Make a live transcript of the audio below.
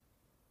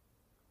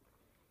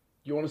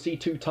You want to see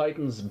two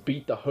titans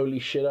beat the holy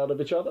shit out of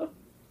each other?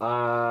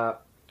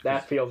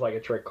 That feels like a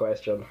trick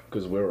question.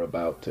 Because we're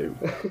about to.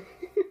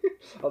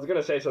 I was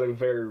gonna say something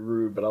very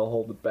rude, but I'll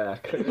hold it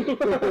back. What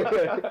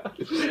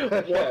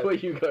were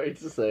you going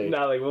to say?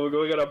 Nothing.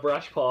 We're gonna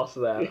brush past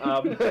that.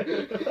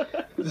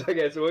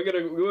 Okay, so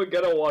we're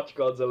gonna watch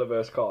Godzilla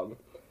vs Kong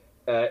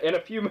in a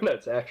few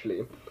minutes,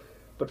 actually.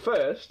 But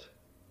first,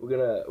 we're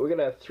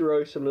gonna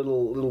throw some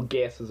little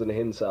guesses and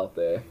hints out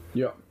there.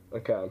 Yeah.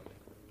 Okay.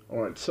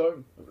 All right.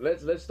 So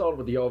let's start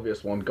with the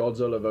obvious one: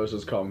 Godzilla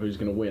versus Kong. Who's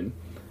going to win?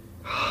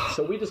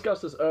 So we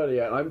discussed this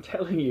earlier, and I'm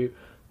telling you,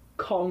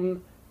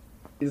 Kong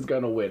is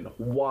going to win.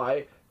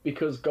 Why?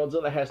 Because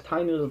Godzilla has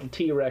tiny little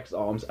T-Rex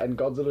arms, and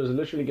Godzilla is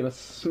literally going to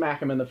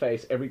smack him in the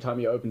face every time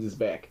he opens his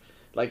back.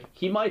 Like,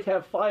 he might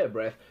have fire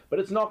breath, but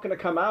it's not going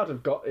to come out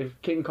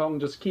if King Kong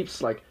just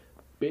keeps, like,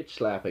 bitch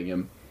slapping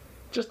him.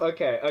 Just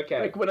Okay.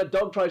 like when a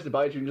dog tries to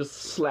bite you and just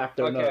slap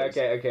their nose.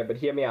 Okay, but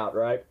hear me out,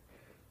 right?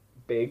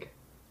 Big,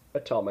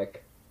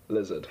 atomic,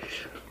 lizard.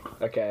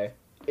 Okay?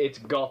 It's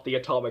got the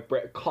atomic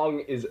breath. Kong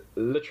is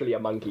literally a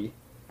monkey.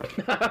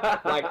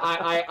 Like,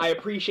 I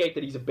appreciate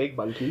that he's a big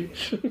monkey,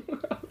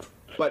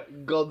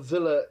 but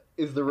Godzilla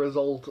is the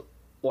result,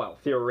 well,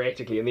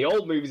 theoretically, in the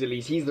old movies at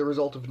least, he's the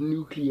result of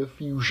nuclear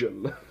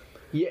fusion.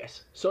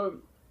 Yes. So,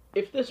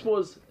 if this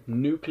was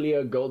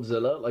nuclear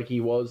Godzilla, like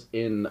he was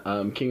in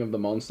King of the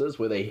Monsters,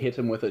 where they hit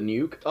him with a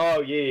nuke,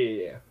 Oh,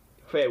 yeah.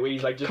 Fair, where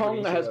he's like just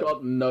Kong has releasing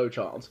got no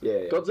chance.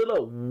 Yeah.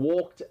 Godzilla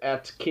walked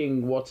at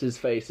King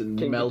What's-His-Face and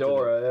King melted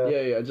Ghidorah, him.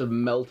 yeah. Yeah, just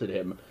melted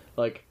him.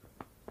 Like,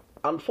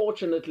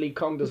 unfortunately,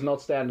 Kong does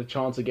not stand a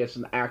chance against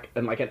an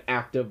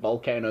active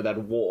volcano that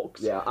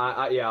walks. Yeah,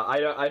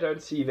 I don't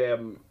see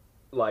them,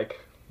 like,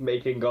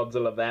 making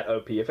Godzilla that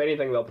OP. If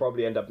anything, they'll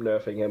probably end up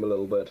nerfing him a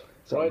little bit,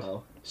 somehow.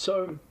 Right?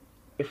 So,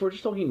 if we're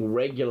just talking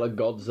regular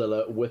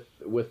Godzilla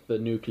with the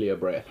nuclear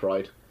breath,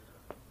 right?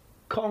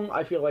 Kong,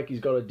 I feel like he's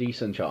got a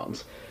decent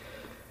chance.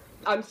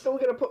 I'm still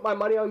gonna put my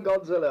money on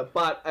Godzilla,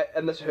 but,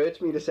 and this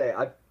hurts me to say,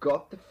 I've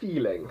got the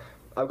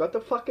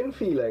fucking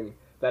feeling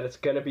that it's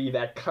gonna be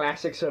that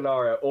classic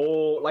scenario,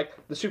 or like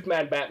the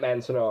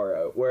Superman-Batman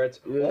scenario, where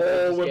it's,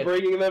 we're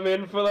bringing them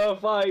in for the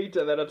fight,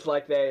 and then it's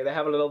like they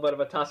have a little bit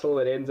of a tussle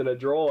that ends in a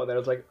draw, and then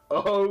it's like,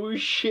 oh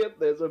shit,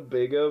 there's a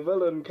bigger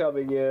villain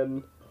coming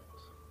in.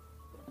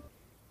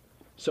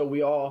 So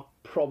we are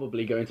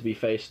probably going to be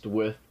faced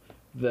with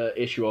the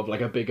issue of like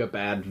a bigger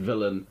bad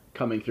villain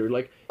coming through.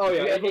 Like, have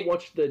you ever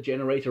watched the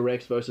Generator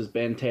Rex versus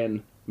Ben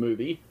 10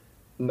 movie?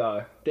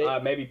 No.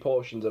 Maybe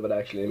portions of it,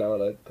 actually, now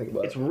that I think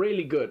about it. It's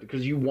really good,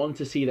 because you want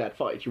to see that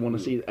fight. You want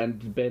to see...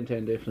 And Ben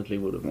 10 definitely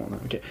would have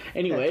won. Okay.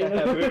 Anyway.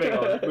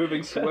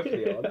 Moving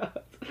swiftly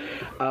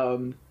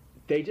on.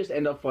 They just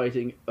end up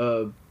fighting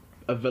a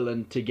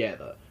villain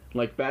together.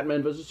 Like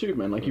Batman versus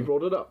Superman, like you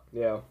brought it up.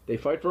 Yeah. They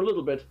fight for a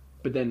little bit,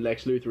 but then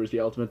Lex Luthor is the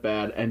ultimate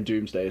bad, and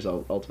Doomsday is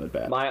ultimate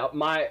bad.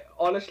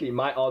 Honestly,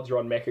 my odds are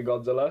on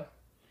Mechagodzilla.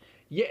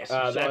 Yes.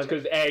 That's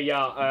because,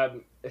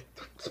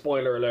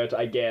 spoiler alert,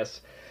 I guess.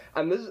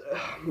 And this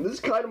is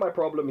kind of my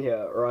problem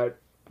here, right?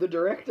 The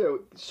director,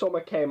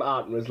 Soma, came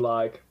out and was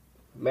like,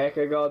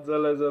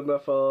 Mechagodzilla's in the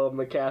film,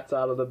 the cat's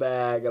out of the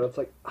bag, and it's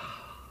like,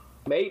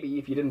 maybe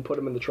if you didn't put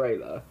him in the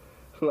trailer,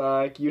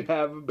 like, you'd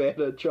have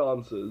better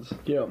chances.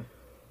 Yeah.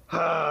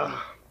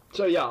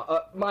 So yeah,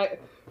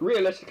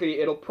 realistically,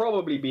 it'll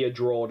probably be a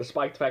draw,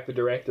 despite the fact the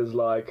director's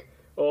like,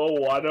 oh,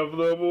 one of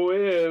them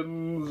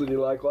wins, and you're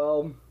like,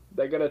 well,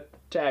 they're gonna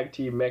tag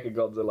team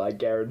Mechagodzilla, I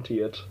guarantee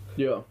it.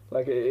 Yeah.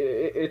 Like,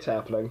 it's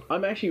happening.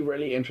 I'm actually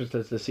really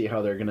interested to see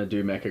how they're gonna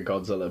do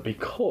Mechagodzilla,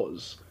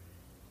 because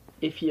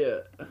if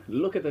you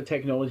look at the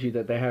technology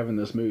that they have in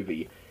this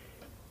movie,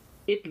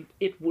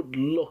 it would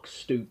look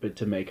stupid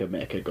to make a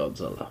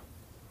Mechagodzilla.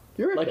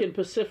 Like in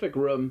Pacific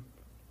Rim,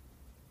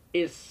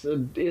 it's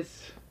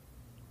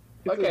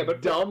okay, a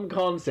but dumb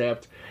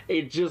concept.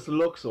 It just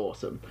looks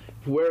awesome.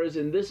 Whereas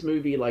in this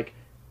movie, like,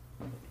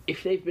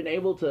 if they've been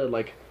able to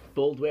like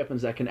build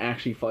weapons that can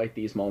actually fight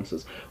these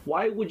monsters,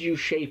 why would you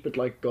shape it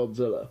like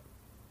Godzilla?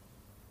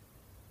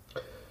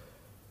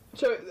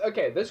 So,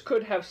 okay, this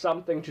could have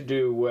something to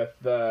do with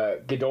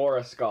the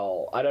Ghidorah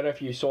skull. I don't know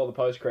if you saw the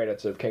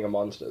post-credits of King of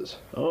Monsters.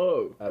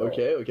 Oh,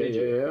 okay,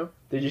 yeah.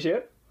 Did you see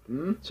it?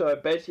 Mm-hmm. So,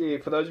 basically,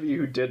 for those of you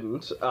who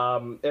didn't,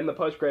 in the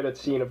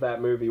post-credits scene of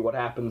that movie, what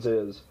happens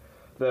is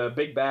the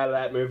big bad of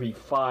that movie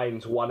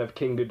finds one of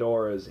King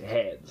Ghidorah's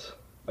heads,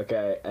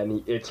 okay?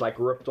 And it's, like,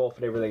 ripped off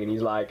and everything, and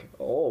he's like,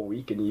 oh,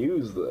 we can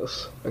use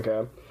this,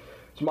 okay?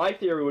 So my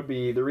theory would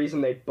be the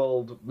reason they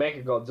build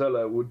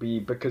Mechagodzilla would be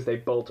because they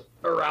built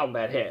around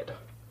that head,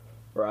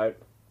 right?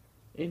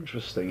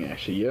 Interesting,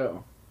 actually, yeah.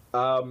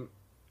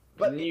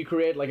 But then you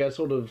create like a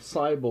sort of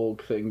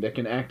cyborg thing that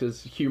can act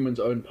as human's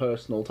own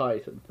personal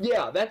titan.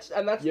 Yeah, that's the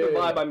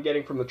vibe I'm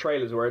getting from the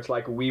trailers, where it's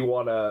like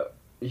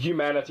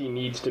humanity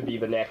needs to be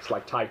the next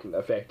like titan,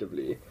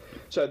 effectively.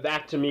 So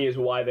that to me is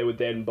why they would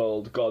then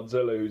build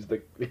Godzilla, who's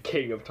the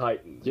king of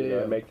titans,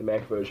 and make the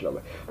mech version of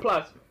it.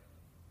 Plus,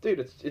 dude,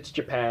 it's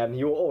Japan.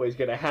 You're always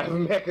gonna have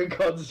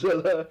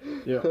Mechagodzilla.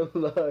 Yeah.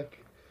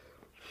 Like,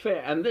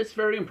 Fair, and it's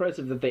very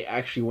impressive that they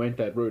actually went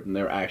that route and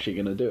they're actually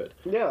going to do it.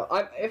 Yeah,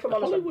 if I'm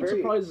honest, I'm Hollywood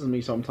very... surprises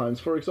me sometimes.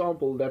 For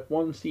example, that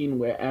one scene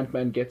where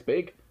Ant-Man gets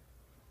big.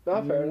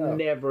 No, fair enough.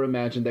 Never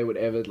imagined they would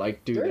ever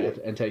do Really?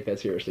 that and take that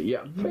seriously.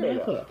 Yeah, Fair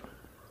never. enough.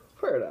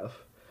 Fair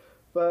enough.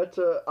 But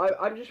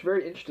I'm just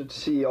very interested to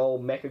see all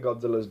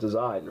Mechagodzilla's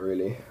design,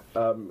 really.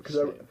 Because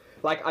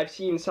I've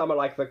seen some of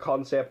like the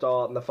concept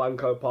art and the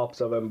Funko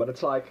Pops of him, but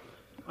it's like...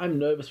 I'm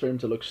nervous for him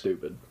to look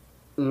stupid.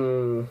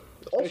 Also,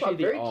 Especially I'm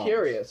the very arms.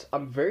 curious.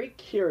 I'm very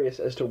curious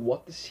as to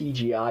what the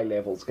CGI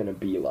level's going to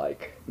be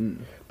like.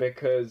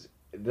 Because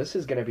this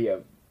is going to be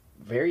a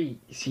very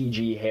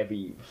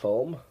CG-heavy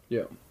film.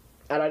 Yeah.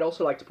 And I'd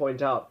also like to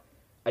point out,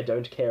 I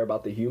don't care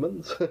about the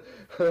humans.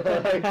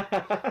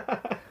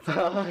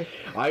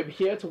 I'm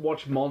here to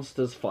watch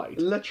monsters fight.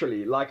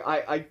 Literally, like,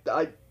 I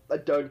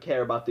don't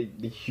care about the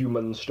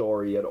human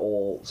story at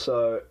all.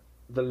 So,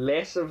 the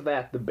less of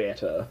that, the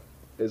better,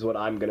 is what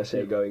I'm going to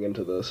say going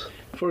into this.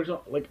 For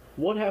example, like,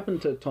 what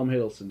happened to Tom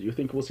Hiddleston? Do you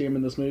think we'll see him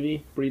in this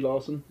movie? Brie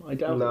Larson? I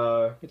doubt it.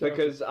 No, doubt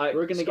because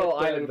We're gonna Skull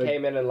get Island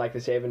came in like the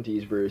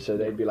 70s, Bruce, so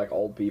they'd be like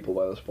old people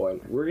by this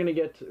point. We're gonna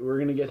get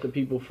the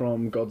people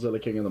from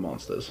Godzilla King of the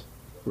Monsters.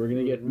 We're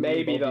gonna get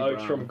Maybe the Millie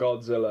oaks Bobby from Brown.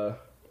 Godzilla.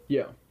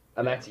 Yeah.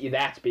 And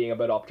that's being a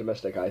bit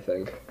optimistic, I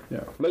think.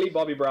 Yeah. Millie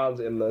Bobby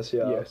Brown's in this,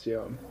 yeah. Yes.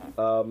 Yeah.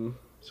 Um,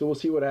 So we'll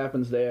see what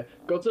happens there.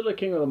 Godzilla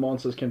King of the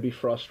Monsters can be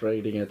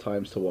frustrating at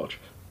times to watch,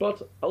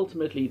 but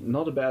ultimately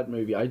not a bad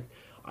movie.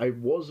 I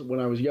was, when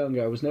I was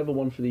younger, I was never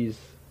one for these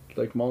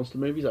like monster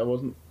movies. I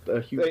wasn't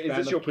a huge fan is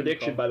this of your King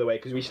prediction, Kong. by the way?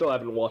 Because we still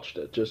haven't watched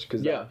it, just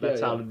because Yeah, that yeah.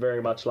 sounded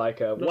very much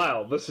like a,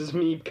 wow, this is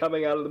me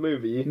coming out of the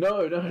movie.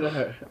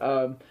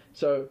 No.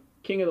 So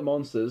King of the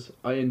Monsters,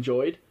 I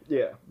enjoyed.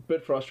 Yeah.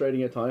 Bit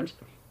frustrating at times,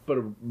 but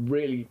a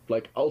really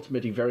like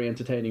ultimately very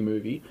entertaining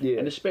movie. Yeah.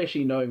 And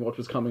especially knowing what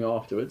was coming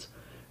afterwards.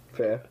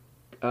 Fair.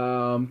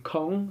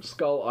 Kong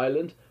Skull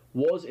Island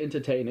was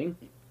entertaining.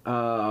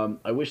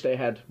 I wish they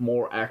had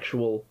more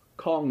actual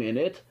Kong in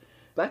it,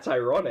 That's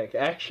ironic,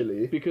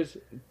 actually. because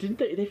didn't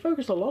they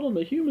focused a lot on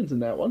the humans in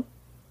that one?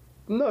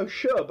 No,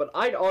 sure, but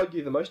I'd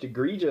argue the most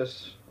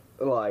egregious,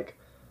 like,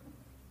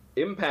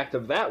 impact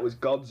of that was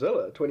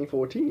Godzilla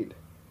 2014.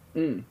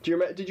 Mm.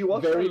 Did you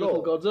watch Very that at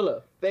all? little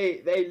Godzilla.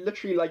 They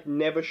literally like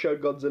never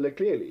showed Godzilla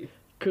clearly.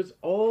 Because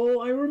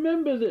I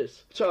remember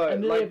this. So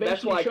And then like they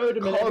that's eventually why showed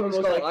him, and everyone was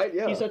Skull like, Island,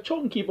 yeah. "He's a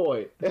chunky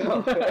boy."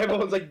 Yeah,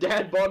 everyone's like,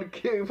 Dad bod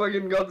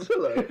fucking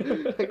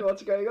Godzilla. Like,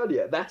 what's going on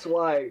here? That's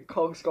why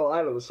Kong Skull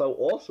Island was so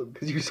awesome,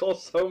 because you saw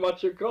so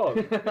much of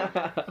Kong.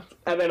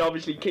 And then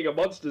obviously King of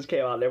Monsters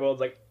came out and everyone's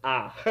like,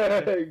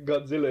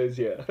 Godzilla is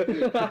here.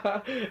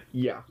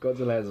 Yeah,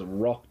 Godzilla has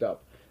rocked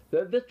up.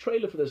 The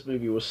trailer for this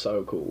movie was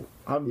so cool.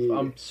 Yeah.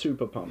 I'm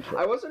super pumped for it.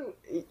 I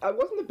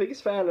wasn't the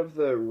biggest fan of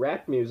the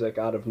rap music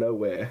out of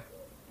nowhere.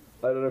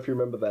 I don't know if you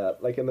remember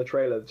that. Like in the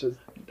trailer, it's just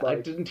like...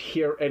 I didn't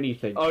hear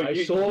anything. Oh, I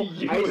you saw were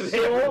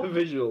there for the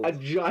visuals. a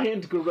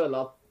giant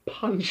gorilla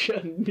punch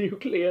a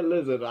nuclear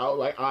lizard. I was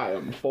like, I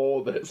am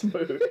for this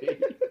movie. Do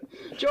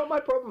you know what my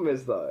problem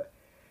is, though?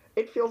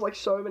 It feels like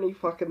so many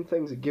fucking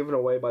things are given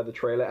away by the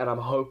trailer, and I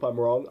hope I'm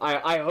wrong.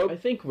 I hope... I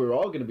think we're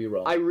all going to be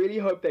wrong. I really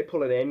hope they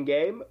pull an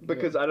Endgame,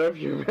 because I don't know if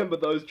you remember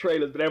those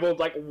trailers, but everyone's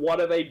like, what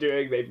are they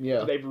doing?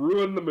 They've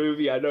ruined the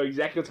movie, I know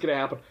exactly what's going to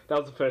happen. That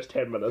was the first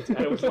 10 minutes, and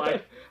it was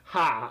like,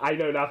 ha, I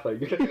know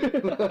nothing.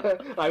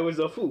 I was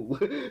a fool.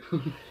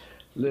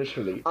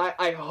 Literally.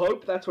 I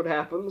hope that's what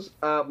happens.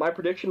 My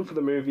prediction for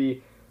the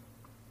movie,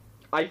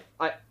 I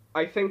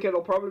think it'll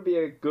probably be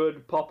a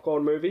good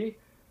popcorn movie.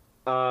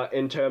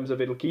 In terms of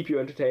it'll keep you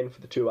entertained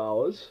for the 2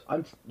 hours.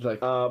 I'm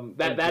like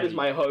that is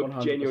my hope,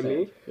 100%.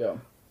 genuinely. Yeah.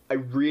 I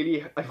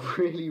really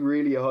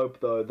hope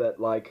though that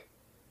like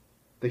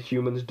the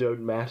humans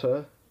don't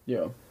matter.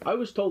 Yeah. I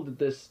was told that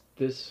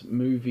this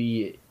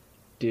movie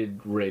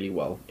did really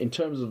well in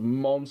terms of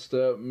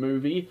monster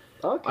movie.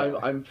 Okay.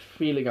 I'm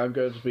feeling I'm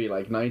going to be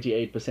like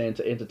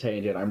 98%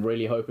 entertained, and I'm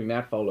really hoping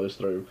that follows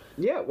through.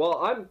 Yeah,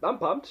 well, I'm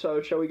pumped.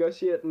 So shall we go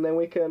see it and then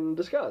we can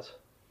discuss?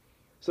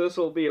 So this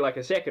will be like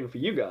a second for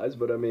you guys,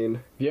 but I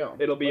mean, Yeah.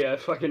 it'll be a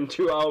fucking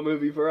 2-hour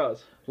movie for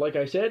us. Like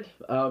I said,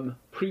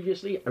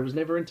 previously I was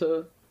never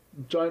into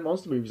giant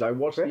monster movies. I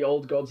watched Okay. the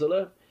old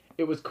Godzilla.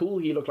 It was cool.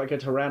 He looked like a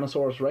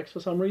Tyrannosaurus Rex for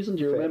some reason.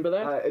 Do you remember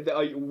that?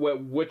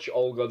 Which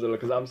old Godzilla?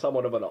 Because I'm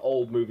somewhat of an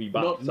old movie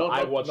buff. So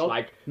I watched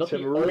not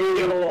some the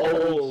real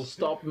old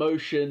stop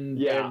motion.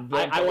 Yeah,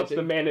 and I watched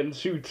the men in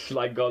suits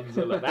like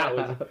Godzilla. That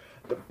was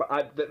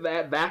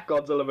that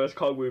Godzilla vs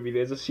Kong movie.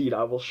 There's a scene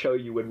I will show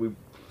you when we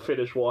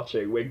finish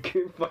watching when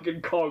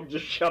fucking Kong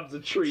just shoves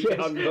a tree Yes,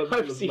 down Godzilla's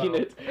I've seen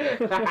mouth.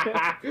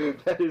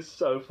 it. That is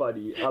so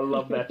funny. I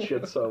love that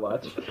shit so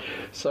much.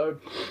 So,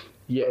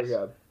 yes.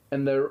 Okay.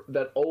 And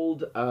that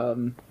old,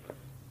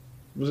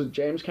 was it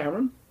James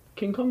Cameron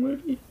King Kong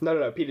movie?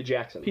 No, Peter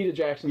Jackson. Peter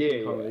Jackson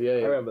King Kong movie. Yeah.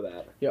 I remember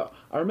that. Yeah,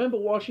 I remember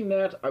watching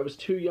that. I was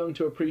too young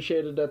to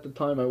appreciate it at the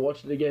time. I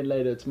watched it again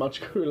later. It's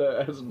much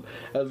cooler as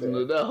an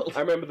adult. I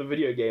remember the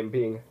video game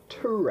being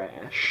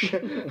trash.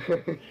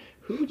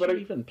 Who would you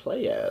even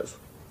play as?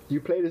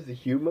 You played as the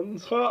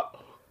humans?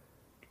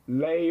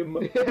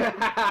 Lame.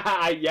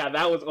 Yeah,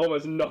 that was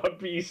almost not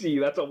PC.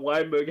 That's a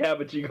Weinberg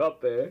habit you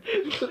got there.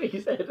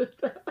 Please edit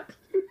that.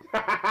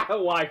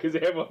 Why? Because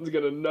everyone's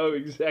gonna know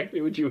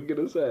exactly what you were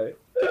gonna say.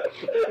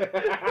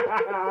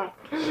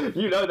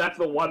 You know that's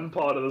the one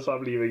part of this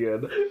I'm leaving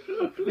in.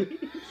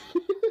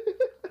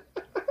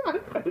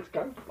 It's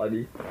kind of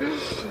funny.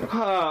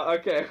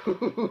 Okay,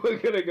 we're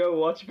gonna go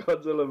watch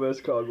Godzilla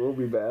vs. Kong. We'll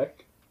be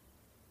back.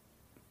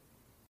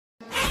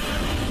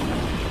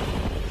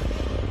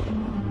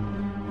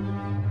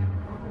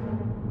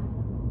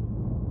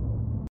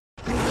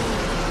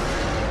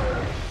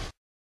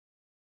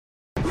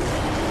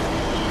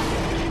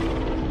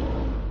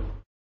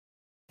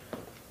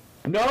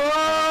 No!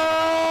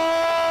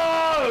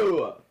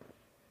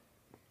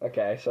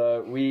 Okay,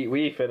 so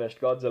we finished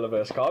Godzilla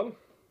vs. Kong.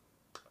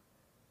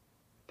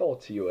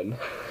 Thoughts, Ewan?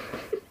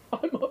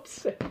 I'm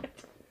upset.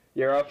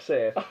 You're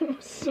upset. I'm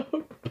so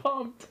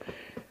pumped.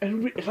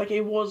 And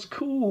it was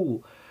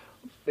cool.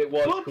 It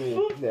was But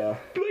cool. for, Yeah.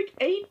 like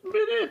 8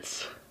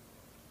 minutes.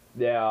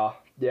 Yeah.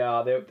 Yeah.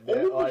 All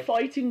the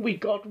fighting we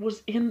got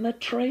was in the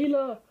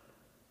trailer.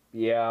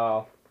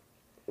 Yeah.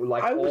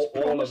 Like I was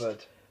all of promised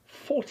it.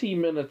 40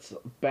 minutes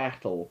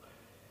battle.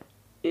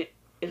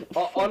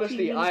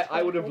 Honestly,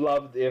 I would have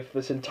loved if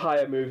this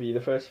entire movie,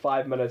 the first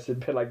 5 minutes,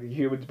 had been like the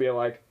humans being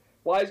like,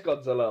 why is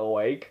Godzilla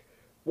awake?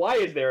 Why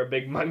is there a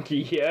big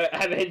monkey here?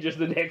 And then just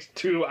the next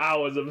 2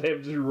 hours of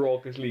them just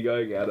raucously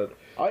going at it.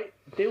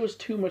 There was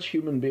too much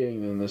human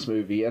being in this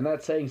movie, and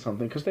that's saying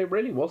something, because there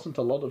really wasn't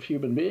a lot of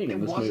human being in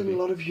this movie. There wasn't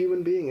a lot of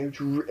human being.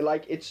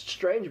 It's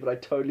strange, but I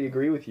totally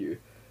agree with you.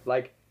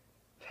 Like,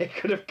 they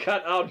could have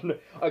cut out...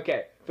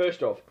 Okay,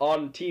 first off,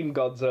 on Team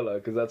Godzilla,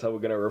 because that's how we're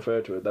going to refer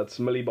to it, that's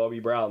Millie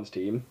Bobby Brown's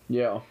team.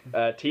 Yeah.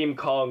 Team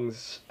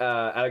Kong's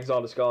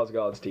Alexander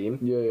Skarsgård's team.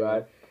 Yeah.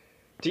 Right?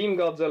 Team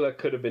Godzilla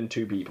could have been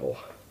 2 people.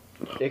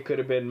 It could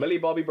have been Millie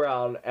Bobby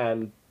Brown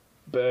and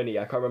Bernie.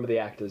 I can't remember the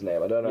actor's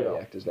name. I don't know the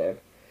actor's name.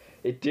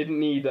 It didn't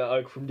need the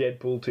Oak from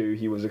Deadpool 2.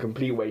 He was a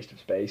complete waste of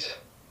space.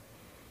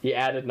 He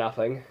added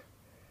nothing.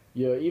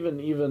 Yeah,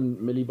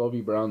 even Millie Bobby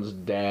Brown's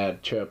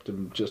dad chirped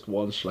him just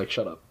once, like,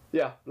 shut up.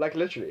 Yeah, like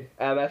literally.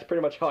 And that's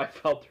pretty much how I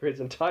felt through his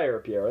entire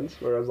appearance,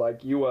 where I was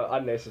like, you were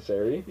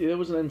unnecessary. There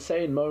was an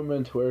insane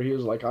moment where he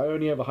was like, I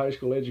only have a high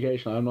school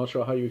education, I'm not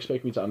sure how you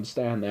expect me to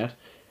understand that.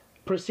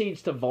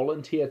 Proceeds to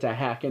volunteer to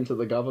hack into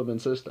the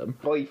government system.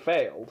 Well, he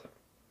failed.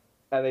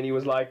 And then he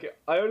was like,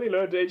 I only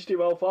learned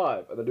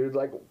HTML5. And the dude's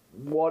like,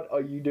 what are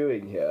you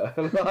doing here?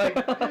 Like,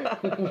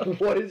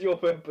 what is your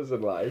purpose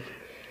in life?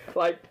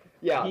 Like,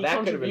 yeah, He that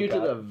could have been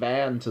contributed a cut.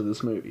 van to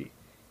this movie.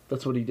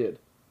 That's what he did.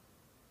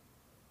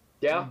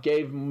 Yeah. He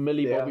gave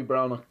Millie Yeah. Bobby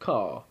Brown a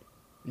car.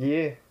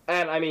 Yeah.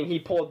 And, I mean, he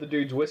poured the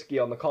dude's whiskey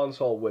on the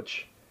console,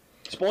 which...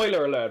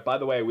 Spoiler alert, by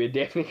the way, we're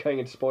definitely going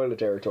into spoiler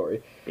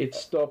territory. It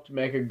stopped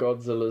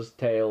Mechagodzilla's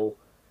tail.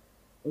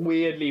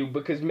 Weirdly,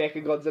 because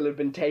Mechagodzilla had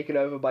been taken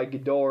over by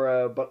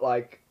Ghidorah, but,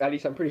 like, at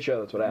least I'm pretty sure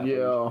that's what happened.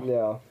 Yeah.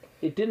 Yeah.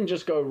 It didn't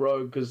just go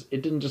rogue, because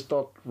it didn't just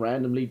start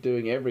randomly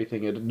doing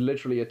everything. It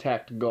literally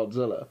attacked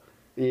Godzilla.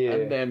 Yeah.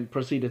 And then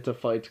proceeded to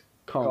fight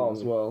Kong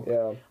as well.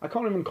 Yeah. I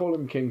can't even call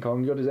him King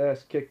Kong. He got his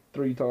ass kicked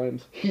 3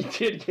 times. He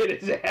did get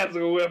his ass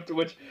whipped,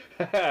 which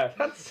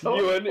That's so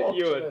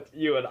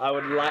Ewan, I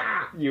would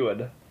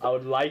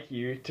like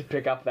you to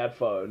pick up that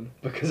phone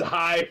because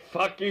I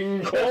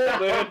fucking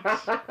called it.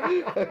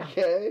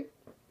 Okay.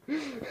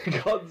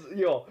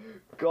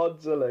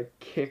 Godzilla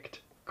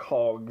kicked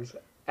Kong's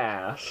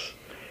ass.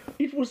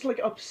 It was like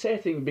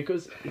upsetting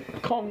because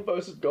Kong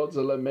vs.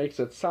 Godzilla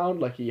makes it sound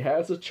like he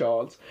has a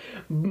chance.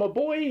 My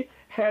boy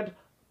had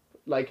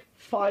like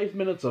 5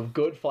 minutes of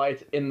good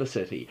fight in the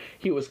city.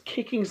 He was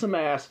kicking some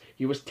ass,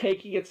 he was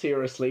taking it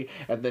seriously,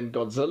 and then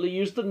Godzilla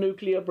used the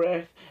nuclear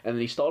breath, and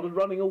then he started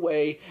running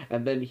away,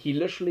 and then he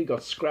literally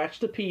got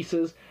scratched to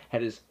pieces,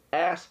 had his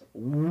ass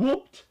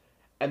whooped,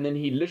 and then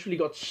he literally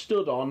got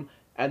stood on,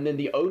 and then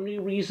the only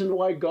reason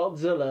why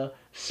Godzilla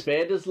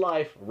spared his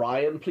life,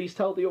 Ryan, please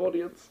tell the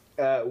audience.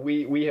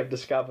 We have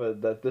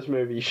discovered that this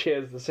movie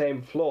shares the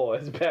same flaw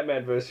as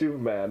Batman vs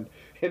Superman,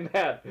 in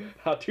that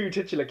our 2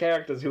 titular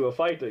characters who are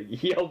fighting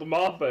yelled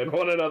Martha in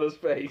one another's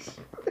face.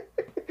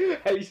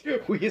 At least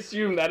we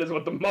assume that is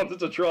what the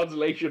monster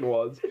translation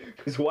was,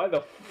 because why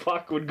the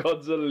fuck would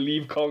Godzilla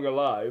leave Kong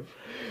alive?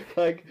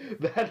 Like,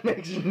 that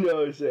makes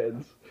no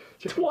sense.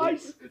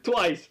 Twice!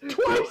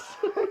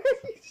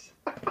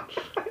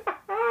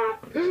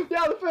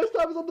 Yeah, the first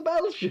time was on the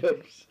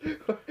battleships.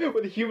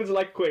 Where the humans are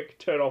like, quick,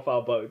 turn off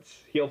our boats.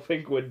 He'll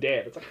think we're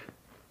dead. It's like,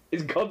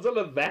 is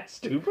Godzilla that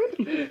stupid?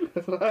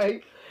 It's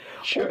like,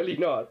 surely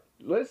not.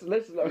 Let's Shall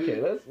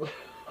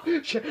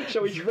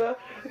we...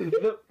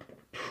 the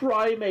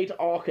primate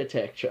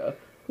architecture.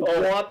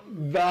 What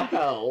the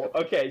hell?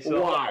 Okay,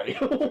 so... Why?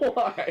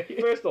 Why?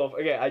 First off,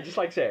 okay, I just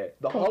like saying,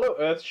 the Hollow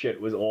Earth shit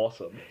was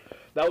awesome.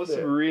 That was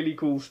some really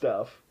cool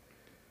stuff.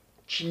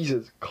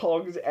 Jesus,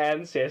 Kong's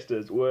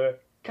ancestors were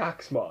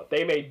cuck smart.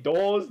 They made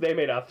doors, they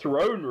made a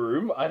throne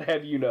room, I'd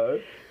have you know.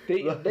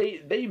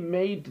 They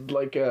made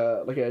like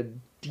a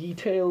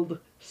detailed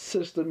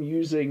system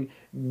using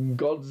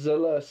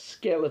Godzilla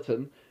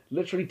skeleton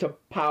literally to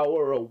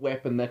power a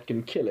weapon that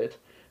can kill it,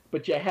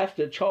 but you have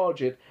to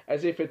charge it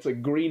as if it's a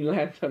Green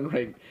Lantern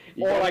ring.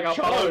 You Or gotta like a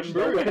charge phone, the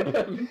bro.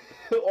 weapon.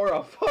 Or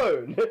a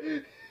phone.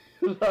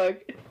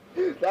 Like,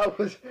 that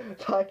was,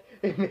 like,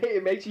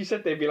 it makes you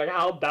sit there and be like,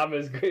 how dumb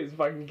is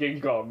fucking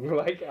King Kong?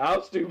 Like,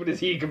 how stupid is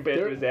he compared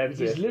to his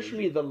ancestors? He's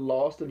literally the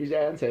last of his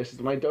ancestors,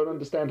 and I don't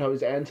understand how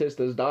his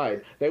ancestors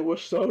died. They were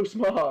so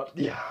smart.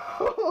 Yeah,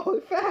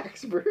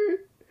 facts, bro.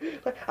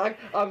 Like,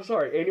 I'm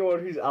sorry, anyone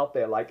who's out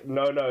there, like,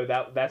 no,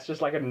 that's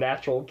just like a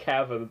natural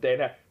cavern that they'd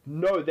have.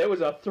 No, there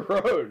was a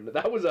throne.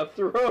 That was a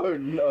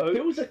throne. No.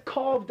 There was a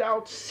carved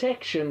out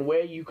section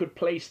where you could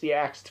place the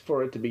axe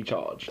for it to be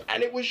charged.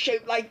 And it was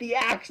shaped like the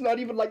axe, not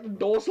even like the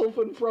dorsal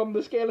fin from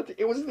the skeleton.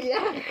 It was the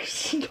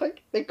axe.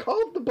 Like, they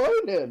carved the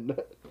bone in.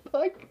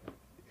 Like,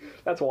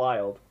 that's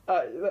wild.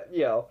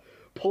 Yeah,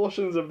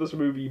 portions of this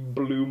movie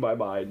blew my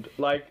mind.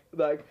 Like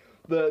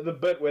the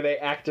bit where they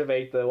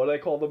activate what do they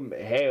call them?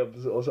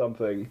 Hebs or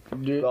something.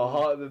 Yeah.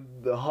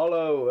 The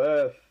hollow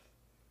earth.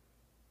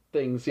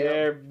 Things,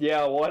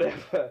 Yeah,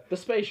 whatever. The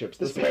spaceships.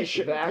 The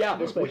spaceship. The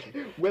actual spaceship.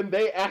 When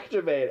they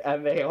activate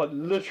and they are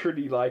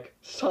literally like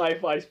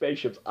sci-fi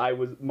spaceships,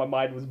 my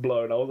mind was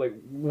blown. I was like,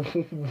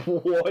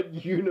 what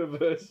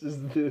universe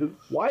is this?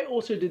 Why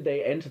also did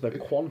they enter the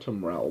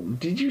quantum realm?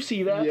 Did you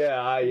see that?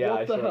 Yeah.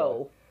 What the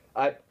hell?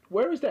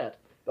 Where is that?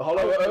 The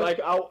hollow earth. Like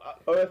our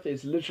Earth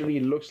is literally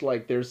looks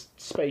like there's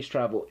space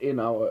travel in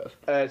our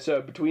Earth.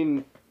 So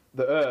between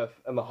the Earth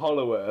and the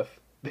hollow Earth,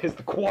 there's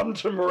the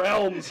quantum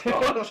realm,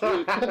 Scott.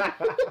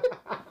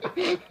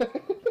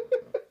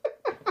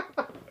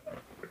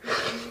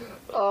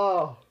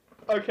 Oh,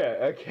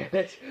 okay.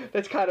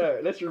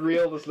 Let's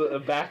reel this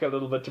back a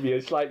little bit to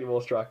be slightly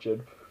more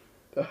structured.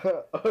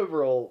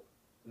 Overall,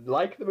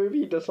 like the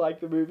movie, dislike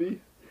the movie.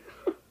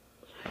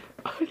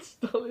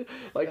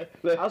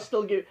 I'll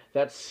still give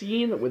that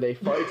scene where they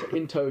fight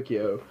in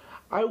Tokyo.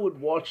 I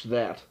would watch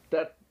that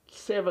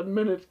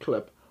 7-minute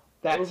clip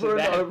over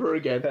and over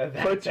again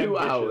for 2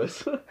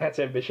 hours. That's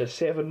ambitious.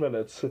 7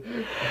 minutes.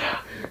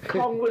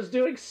 Kong was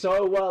doing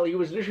so well. He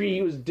was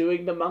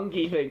doing the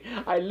monkey thing.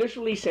 I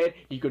literally said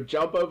he could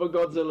jump over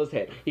Godzilla's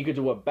head. He could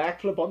do a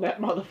backflip on that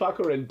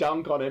motherfucker and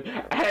dunk on him,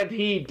 and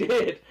he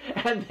did.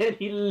 And then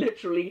he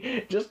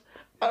literally just,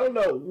 I don't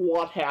know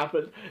what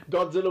happened.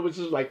 Godzilla was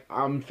just like,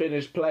 I'm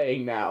finished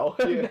playing now.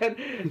 And then,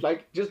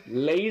 like, just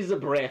laser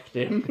breathed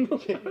him.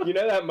 You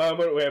know that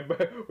moment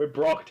where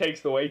Brock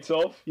takes the weights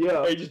off?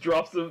 Yeah. He just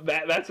drops them.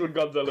 That's what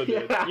Godzilla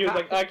did. Yeah. He was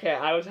like, okay,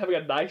 I was having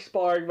a nice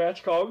sparring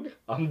match, Kong.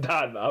 I'm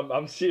done.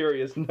 I'm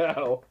serious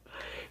now.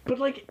 But,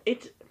 like,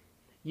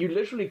 you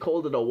literally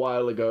called it a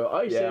while ago.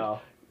 I said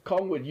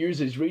Kong would use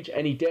his reach,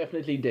 and he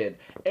definitely did.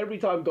 Every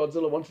time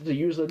Godzilla wanted to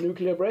use a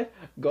nuclear breath,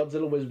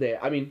 Godzilla was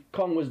there. I mean,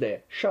 Kong was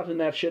there, shutting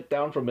that shit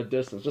down from a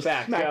distance. Just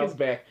smack his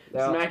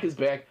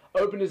back,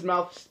 open his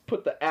mouth,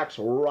 put the axe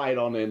right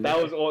on in.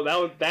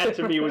 That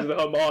to me was the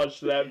homage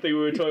to that thing we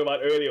were talking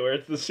about earlier, where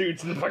it's the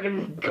suits and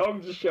fucking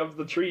Kong just shoves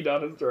the tree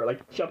down his throat. Like,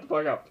 shut the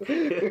fuck up.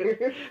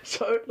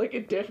 So, like,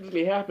 it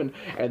definitely happened.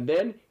 And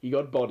then he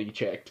got body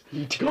checked.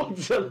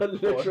 Godzilla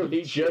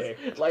literally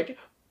just, like,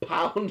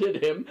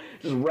 pounded him,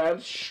 just ran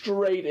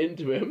straight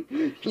into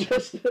him,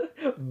 just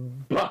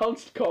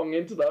bounced Kong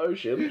into the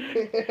ocean.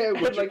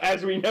 Which, like,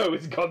 as we know,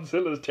 is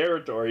Godzilla's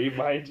territory,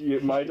 might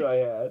I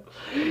add.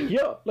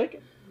 Yeah, like,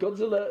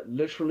 Godzilla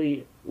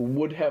literally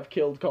would have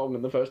killed Kong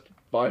in the first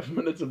 5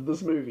 minutes of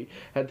this movie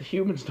had the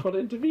humans not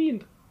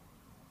intervened.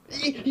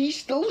 He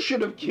still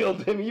should have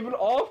killed him even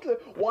after.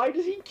 Why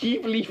does he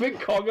keep leaving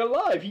Kong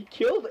alive? He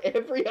killed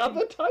every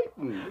other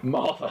Titan.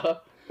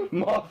 Martha.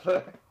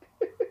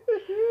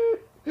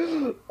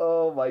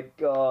 Oh my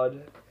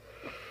god.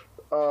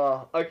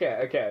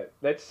 Okay.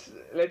 Let's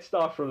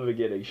start from the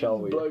beginning, shall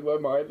we? Blowing my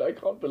mind. I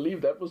can't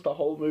believe that was the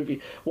whole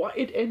movie. Why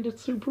it ended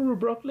super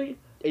abruptly?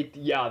 It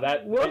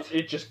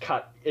just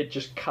cut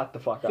the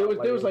fuck out.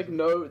 There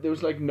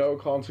was no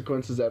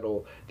consequences at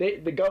all.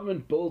 The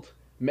government built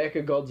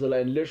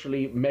Mechagodzilla, and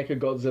literally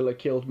Mechagodzilla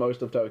killed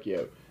most of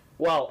Tokyo.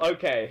 Well,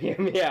 okay, hear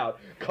me out.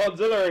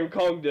 Godzilla and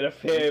Kong did a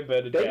fair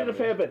bit of damage. They did a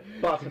fair bit,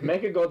 but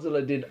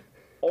Mechagodzilla did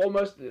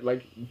almost,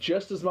 like,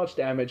 just as much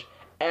damage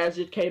as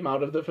it came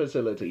out of the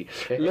facility.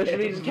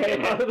 Literally just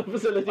came out of the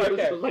facility and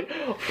was just like,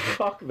 oh,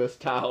 fuck this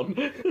town.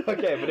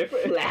 Okay, but if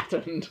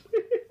flattened.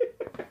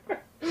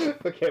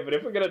 Okay, but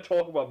if we're gonna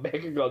talk about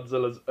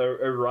Mechagodzilla's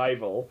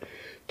arrival,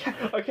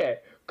 okay,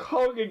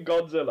 Kong and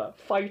Godzilla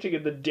fighting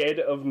in the dead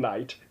of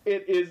night.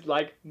 It is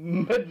like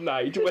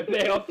midnight when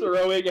they are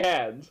throwing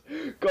hands.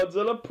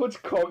 Godzilla puts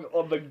Kong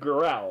on the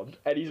ground,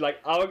 and he's like,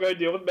 I'm gonna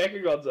deal with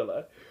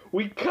Mechagodzilla.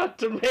 We cut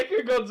to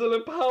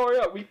Mechagodzilla powering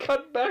up. We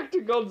cut back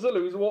to Godzilla,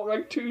 who's walking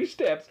like 2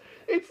 steps.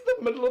 It's the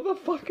middle of the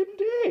fucking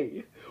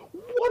day.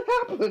 What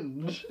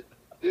happened?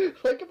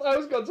 Like, if I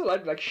was Godzilla,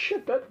 I'd be like,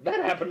 shit, that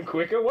happened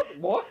quicker. What?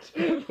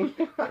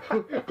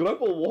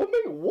 Global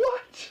warming?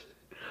 What?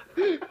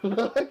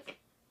 Like,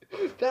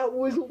 that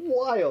was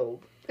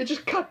wild. It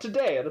just cut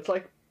today, and it's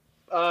like,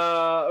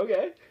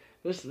 okay.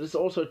 let's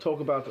also talk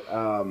about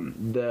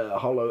the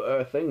Hollow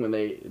Earth thing when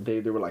they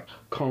were like,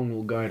 Kong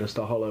will guide us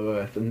to Hollow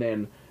Earth, and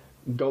then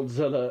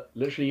Godzilla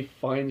literally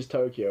finds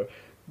Tokyo.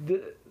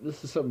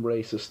 This is some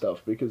racist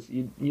stuff, because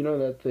you know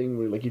that thing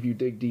where like if you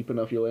dig deep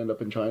enough you'll end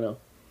up in China.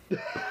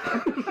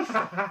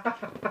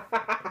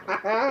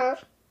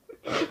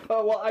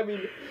 Oh, well, I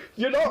mean,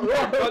 you're not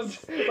wrong.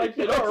 Like,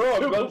 you're not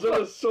wrong.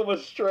 Godzilla sort of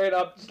straight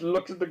up just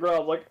looks at the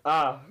ground like,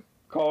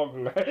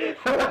 Kong.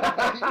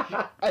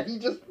 And he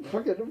just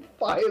fucking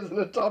fires an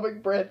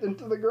atomic breath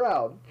into the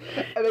ground.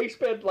 And they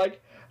spent,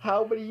 like,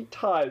 how many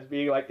times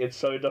being like, it's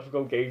so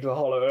difficult getting to the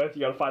Hollow Earth,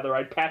 you gotta find the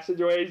right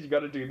passageways, you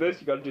gotta do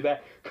this, you gotta do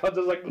that.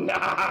 Godzilla's like,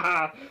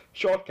 nah,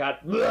 shortcut.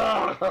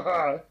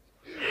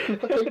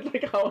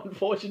 Like how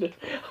unfortunate.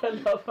 I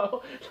love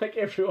how like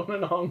everyone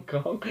in Hong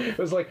Kong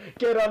was like,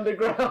 get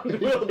underground,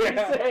 we'll be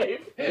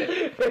safe.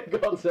 And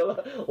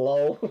Godzilla,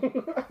 lol.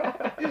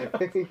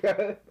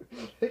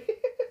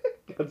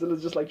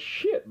 Godzilla's just like,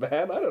 shit,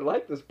 man, I don't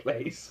like this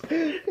place.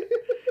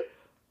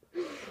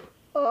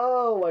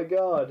 Oh my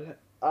god.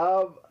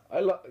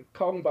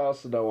 Kong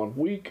bows to no one.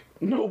 Weak.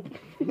 Nope.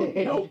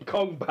 Nope.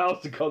 Kong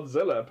bows to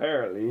Godzilla,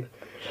 apparently.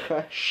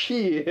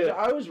 Shit.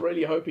 I was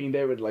really hoping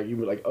they would like, you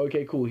were like,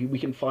 okay, cool, we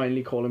can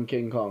finally call him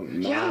King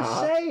Kong. Nah.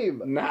 Yeah,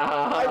 same. Nah.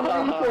 I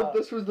really thought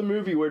this was the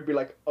movie where it'd be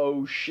like,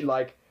 oh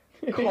like,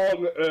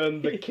 Kong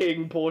earned the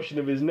king portion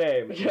of his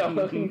name. Yeah,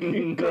 Kong's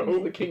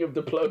the king of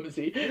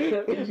diplomacy.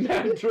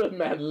 Man drew,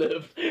 man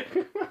lived.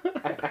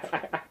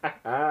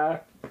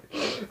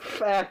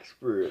 Facts,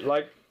 bro.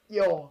 Like,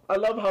 yo, I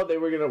love how they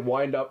were gonna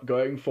wind up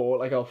going for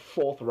like a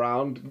fourth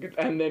round,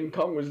 and then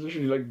Kong was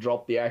literally like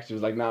dropped the axe. He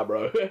was like, "Nah,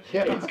 bro,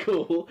 Yeah. it's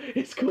cool,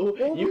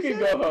 What you was can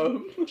that? go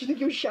home." Do you think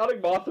he was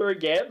shouting Martha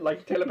again,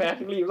 like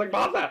telepathically? He was like,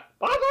 Martha,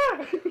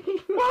 Martha,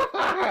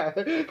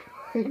 Martha.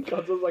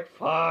 Godzilla's like,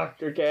 fuck,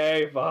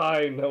 okay,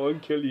 fine, I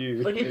won't kill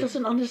you. Like it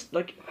doesn't understand.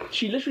 Like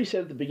she literally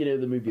said at the beginning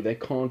of the movie, they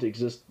can't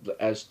exist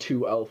as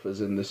two alphas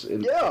in this.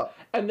 Yeah.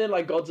 And then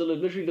like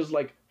Godzilla literally just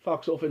like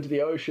fucks off into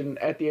the ocean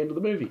at the end of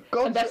the movie.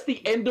 And that's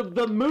the end of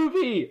the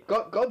movie!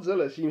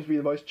 Godzilla seems to be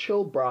the most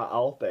chill bra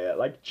out there.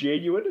 Like,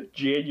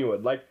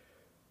 genuine. Like,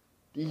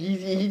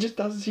 he just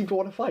doesn't seem to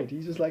want to fight.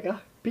 He's just like,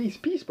 peace,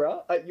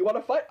 bro. You want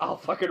to fight? I'll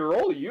fucking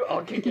roll you.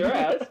 I'll kick your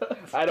ass.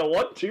 I don't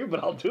want to,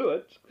 but I'll do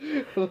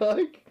it.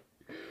 Like,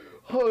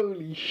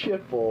 holy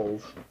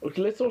shitballs.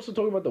 Okay, let's also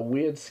talk about the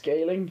weird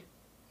scaling.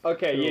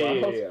 Okay,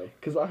 yeah.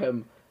 Because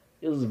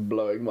it is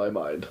blowing my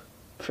mind.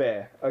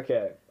 Fair,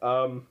 okay.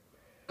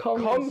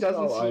 Kong doesn't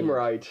Skull seem Island.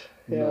 right.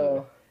 Yeah.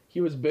 No.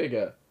 He was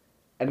bigger.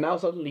 And now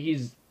suddenly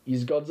he's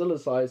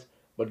Godzilla's size,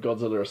 but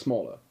Godzilla is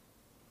smaller.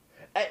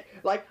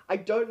 I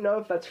don't know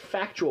if that's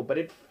factual, but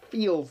it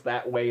feels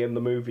that way in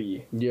the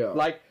movie. Yeah.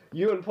 Like,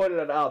 Ewan pointed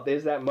it out,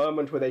 there's that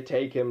moment where they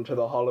take him to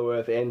the Hollow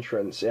Earth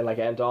entrance in, like,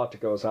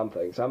 Antarctica or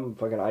something. Some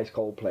fucking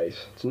ice-cold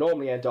place. It's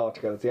normally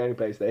Antarctica. It's the only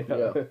place they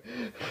know.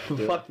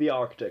 Yeah. Fuck the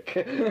Arctic.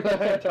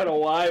 I don't know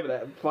why,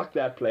 but fuck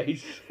that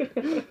place.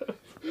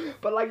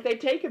 But, like, they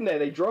take him there,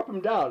 they drop him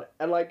down,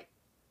 and, like,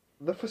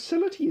 the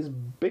facility is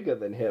bigger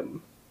than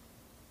him.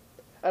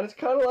 And it's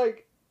kind of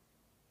like,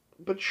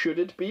 but should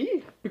it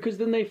be? Because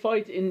then they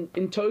fight in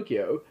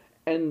Tokyo,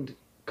 and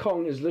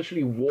Kong is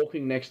literally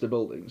walking next to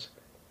buildings.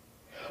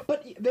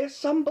 But there's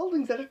some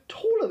buildings that are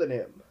taller than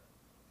him.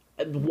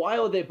 And why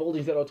are there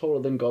buildings that are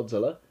taller than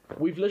Godzilla?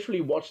 We've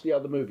literally watched the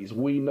other movies.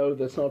 We know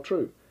that's not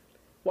true.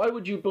 Why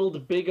would you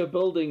build bigger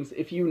buildings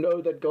if you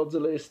know that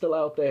Godzilla is still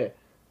out there?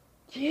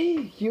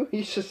 Yeah,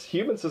 he's just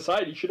human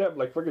society should have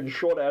like fucking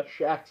short ass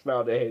shacks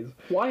nowadays.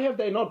 Why have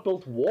they not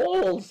built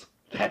walls?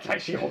 That's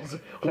actually also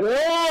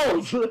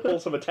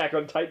Walls! some Attack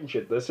on Titan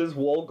shit. This is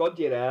Wall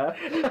Godzilla.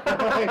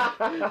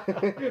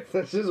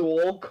 This is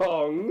Wall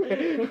Kong.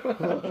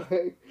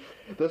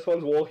 This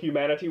one's Wall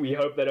Humanity. We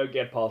hope they don't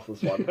get past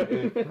this one.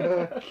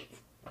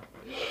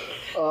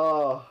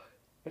 Oh,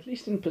 At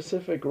least in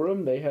Pacific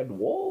Rim they had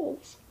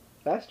walls.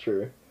 that's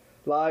true.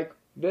 Like,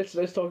 Let's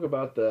talk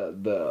about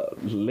the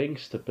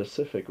links to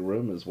Pacific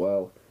Rim as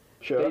well.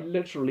 sure. They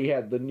literally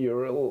had the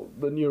neural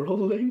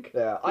link.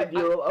 Yeah, The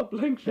neural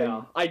uplink thing.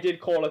 Yeah, I did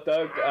call it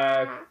though.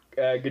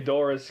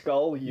 Ghidorah's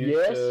skull used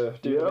Yes, to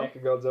do yeah.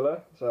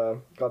 Mechagodzilla,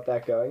 so got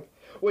that going.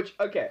 Which,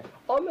 okay,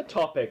 on the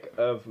topic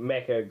of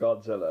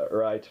Mechagodzilla,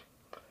 right?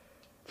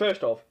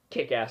 First off,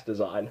 kick-ass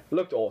design.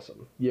 Looked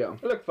awesome. Yeah.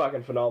 Looked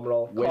fucking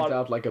phenomenal. Went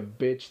out like a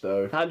bitch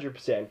though.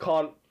 100%.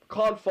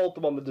 Can't fault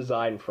them on the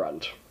design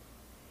front.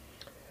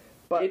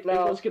 But It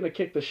now, was gonna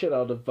kick the shit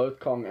out of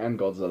both Kong and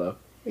Godzilla.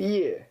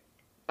 yeah.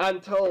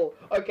 Until,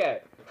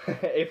 okay,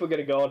 if we're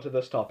gonna go on to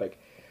this topic.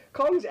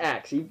 Kong's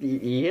axe,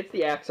 he hits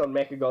the axe on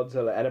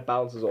Mechagodzilla and it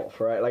bounces off,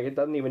 right? Like, it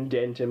doesn't even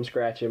dent him,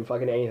 scratch him,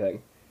 fucking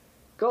anything.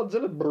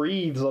 Godzilla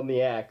breathes on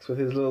the axe with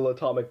his little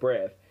atomic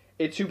breath.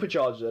 It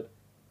supercharges it.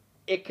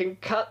 It can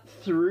cut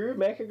through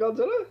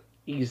Mechagodzilla?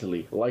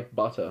 Easily, like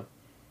butter.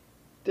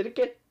 Did it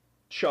get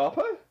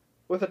sharper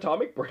with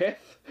atomic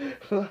breath?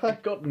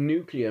 It got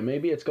nuclear.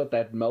 Maybe it's got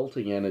that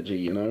melting energy,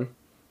 you know?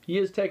 He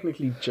is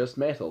technically just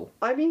metal.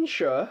 I mean,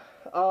 sure.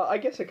 I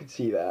guess I could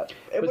see that.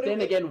 But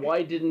then again,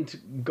 why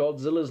didn't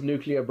Godzilla's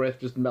nuclear breath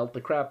just melt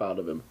the crap out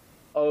of him?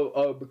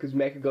 Oh, because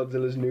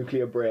Mechagodzilla's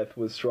nuclear breath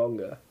was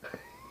stronger.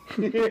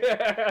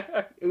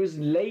 It was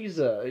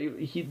laser.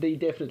 They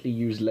definitely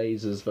use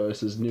lasers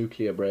versus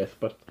nuclear breath,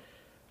 but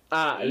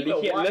I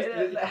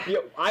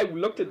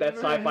looked at that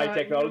sci-fi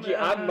technology.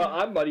 I'm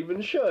not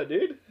even sure,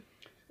 dude.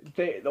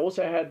 they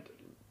also had.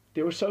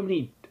 There were so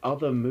many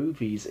other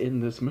movies in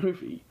this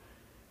movie.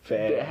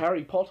 Fair.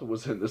 Harry Potter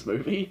was in this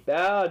movie.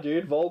 Ah,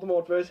 dude,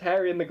 Voldemort versus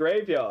Harry in the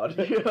graveyard.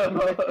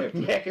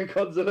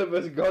 Mechagodzilla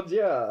versus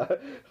Godzilla.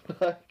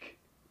 Like,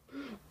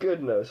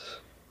 goodness.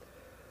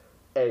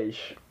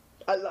 Aish.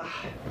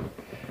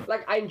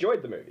 I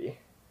enjoyed the movie.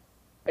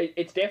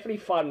 It's definitely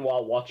fun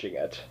while watching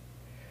it.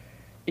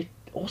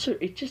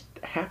 It just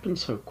happened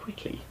so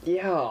quickly.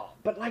 Yeah,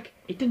 but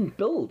It didn't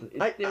build.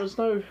 There was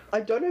no.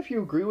 I don't know if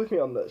you agree with me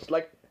on this.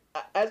 Like,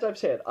 as I've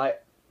said, I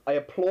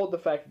applaud the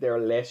fact that there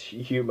are less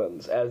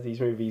humans as these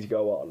movies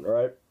go on,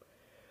 right?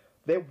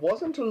 There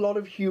wasn't a lot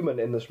of human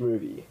in this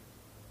movie.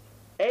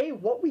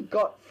 What we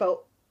got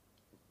felt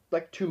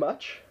like too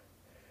much,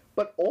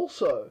 but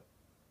also,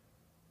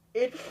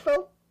 it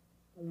felt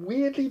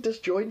weirdly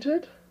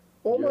disjointed,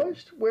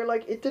 almost, where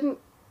it didn't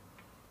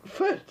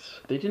fit.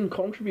 They didn't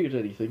contribute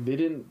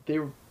anything.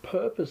 Their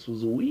purpose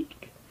was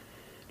weak.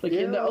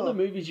 In the other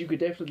movies, you could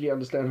definitely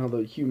understand how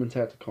the humans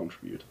had to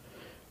contribute.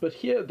 But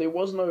here, there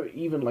was no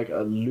even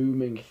a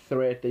looming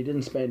threat. They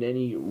didn't spend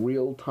any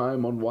real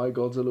time on why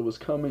Godzilla was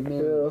coming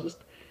in. Yeah.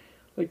 Just,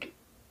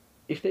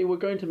 if they were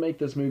going to make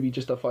this movie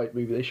just a fight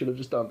movie, they should have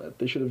just done that.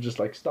 They should have just,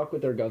 stuck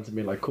with their guns and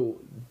been like, cool,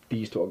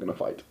 these two are gonna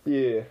fight.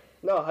 Yeah.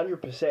 No,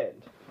 100%.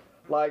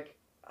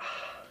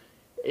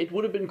 It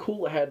would have been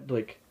cool had,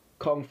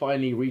 Kong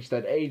finally reached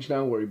that age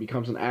now where he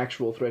becomes an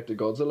actual threat to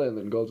Godzilla, and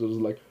then Godzilla's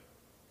like,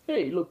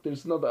 hey, look,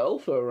 there's another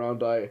alpha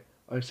around. I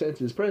sense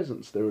his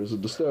presence. There is a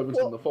disturbance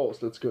in the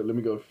force. Let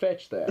me go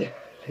fetch that.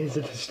 There's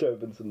a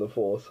disturbance in the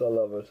force. I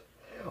love it.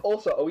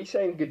 Also, are we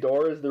saying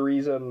Ghidorah is the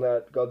reason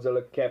that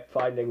Godzilla kept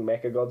finding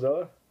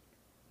Mechagodzilla?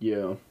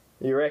 Yeah.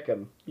 You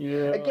reckon?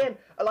 Yeah. Again,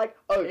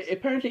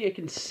 apparently it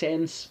can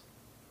sense,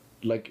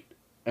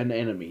 an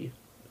enemy.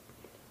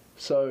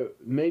 So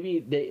maybe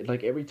they,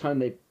 every time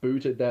they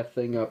booted that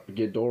thing up,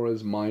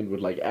 Ghidorah's mind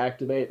would,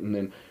 activate, and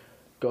then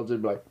Godzilla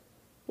would be like,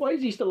 why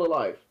is he still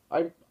alive?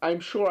 I'm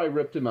sure I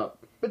ripped him up.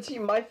 But see,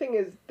 my thing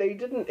is, they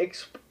didn't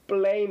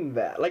explain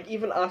that.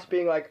 Even us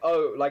being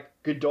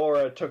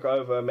Ghidorah took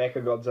over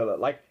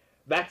Mechagodzilla.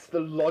 That's the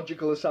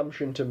logical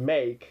assumption to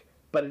make,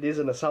 but it is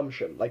an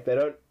assumption. They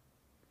don't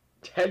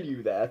tell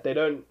you that. They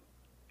don't,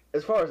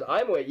 as far as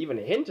I'm aware, even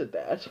hint at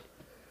that.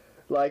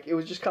 It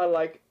was just kind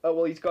of oh,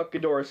 well, he's got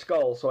Ghidorah's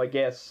skull, so I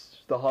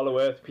guess the Hollow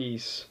Earth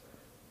piece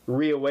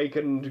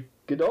reawakened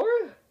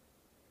Ghidorah?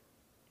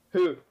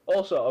 Who,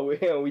 also,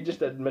 are we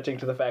just admitting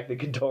to the fact that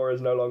Ghidorah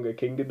is no longer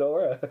King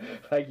Ghidorah?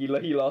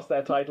 He lost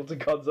that title to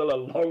Godzilla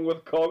along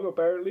with Kong,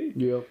 apparently?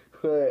 Yep.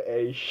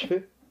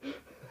 Aish.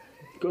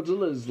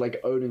 Godzilla's,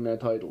 owning that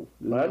title.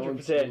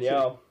 100%,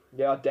 yeah.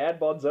 Yeah, Dad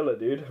Bodzilla,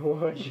 dude.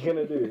 What are you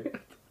gonna do?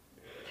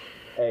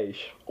 Aish.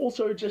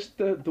 Also, just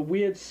the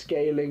weird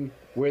scaling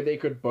where they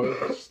could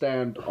both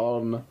stand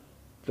on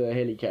the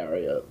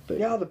helicarrier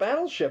thing. Yeah, the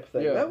battleship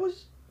thing. Yeah.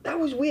 That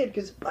was weird,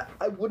 because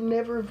I would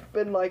never have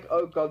been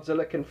oh,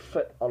 Godzilla can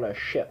fit on a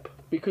ship.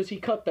 Because he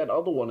cut that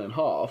other one in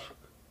half.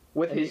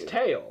 With his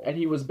tail. And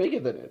he was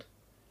bigger than it.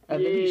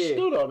 And then he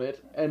stood on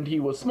it, and he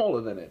was smaller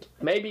than it.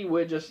 Maybe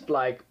we're just,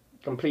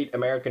 complete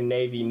American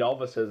Navy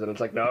novices, and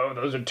it's no,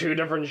 those are two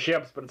different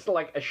ships, but it's still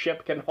a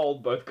ship can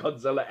hold both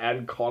Godzilla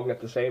and Kong at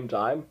the same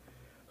time.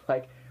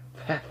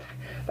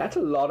 That's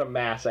a lot of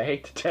mass, I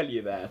hate to tell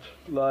you that.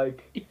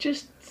 It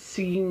just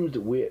seemed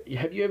weird.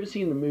 Have you ever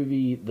seen the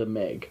movie The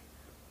Meg?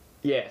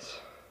 Yes.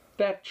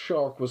 That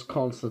shark was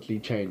constantly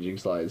changing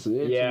size.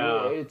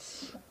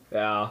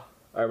 Yeah,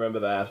 I remember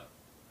that.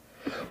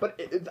 But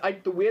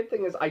the weird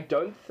thing is, I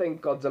don't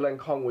think Godzilla and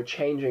Kong were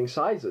changing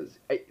sizes.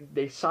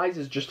 Their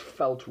sizes just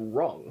felt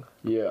wrong.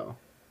 Yeah.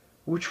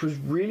 Which was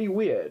really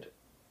weird.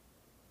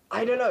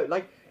 I don't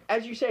know,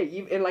 as you say,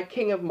 in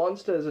King of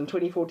Monsters and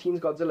 2014's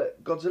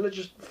Godzilla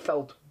just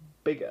felt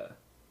bigger.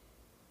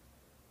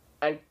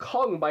 And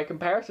Kong, by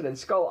comparison, in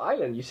Skull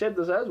Island, you said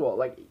this as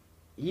well,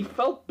 he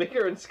felt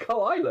bigger in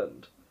Skull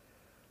Island.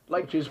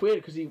 Which is weird,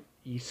 because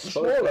he's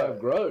supposed to have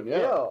grown,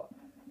 yeah.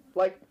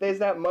 There's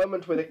that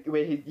moment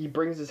where he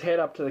brings his head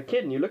up to the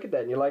kid, and you look at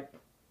that, and you're like,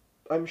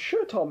 I'm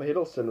sure Tom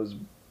Hiddleston was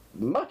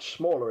much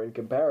smaller in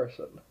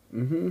comparison.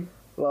 Mm-hmm.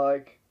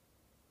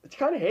 It's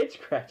kind of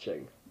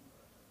head-scratching.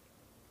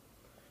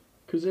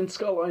 Because in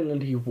Skull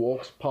Island, he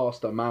walks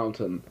past a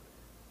mountain,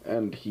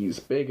 and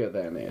he's bigger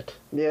than it.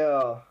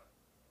 Yeah.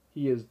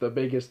 He is the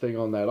biggest thing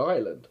on that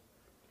island.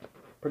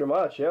 Pretty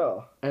much,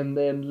 yeah. And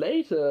then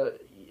later,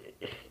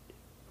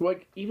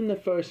 even the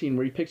first scene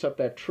where he picks up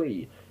that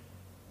tree,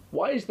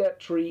 why is that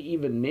tree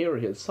even near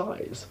his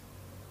size?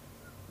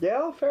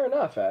 Yeah, fair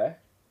enough, eh?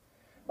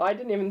 I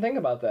didn't even think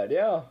about that,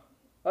 yeah.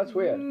 That's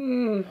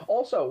weird.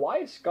 Also, why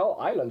is Skull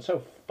Island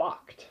so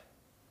fucked?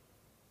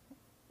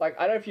 like,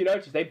 I don't know if you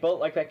noticed, they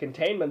built, like, that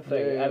containment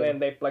thing, Yeah. and then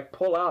they, like,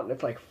 pull out, and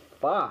it's, like,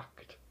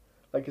 fucked.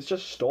 Like, it's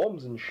just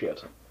storms and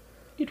shit.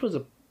 It was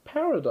a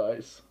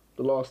paradise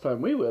the last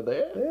time we were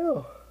there.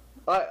 Yeah.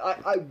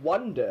 I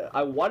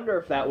wonder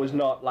if that was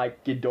not,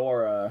 like,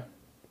 Ghidorah,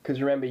 because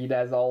remember, he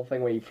does the whole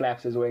thing where he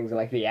flaps his wings and,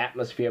 like, the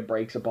atmosphere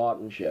breaks apart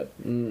and shit.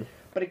 Mm.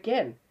 But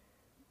again,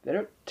 they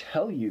don't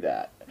tell you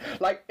that.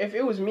 Like, if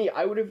it was me,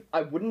 I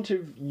wouldn't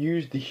have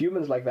used the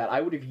humans like that.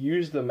 I would have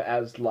used them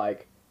as,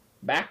 like,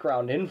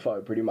 background info,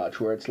 pretty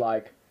much, where it's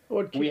like,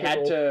 we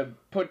had to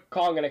put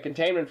Kong in a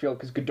containment field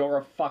because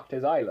Ghidorah fucked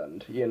his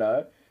island, you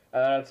know?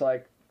 And it's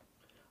like...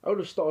 I would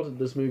have started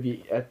this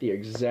movie at the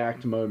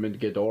exact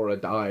moment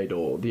Ghidorah died,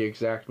 or the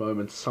exact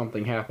moment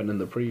something happened in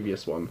the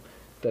previous one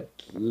that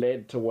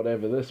led to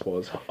whatever this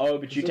was. Oh,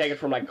 but you take it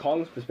from, like,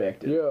 Kong's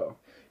perspective. Yeah.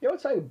 You know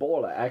what's saying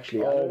baller,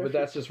 actually? Oh, but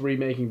that's just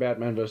remaking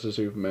Batman vs.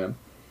 Superman.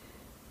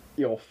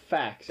 Your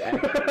facts,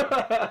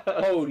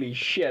 actually. Holy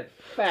shit,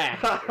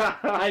 facts.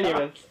 I didn't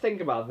even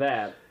think about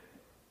that.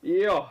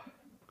 Yeah.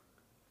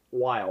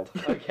 Wild.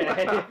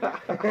 Okay.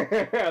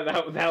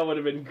 that would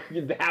have been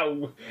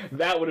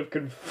that would have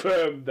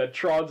confirmed that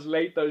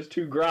translate those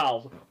two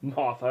growls,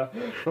 Martha.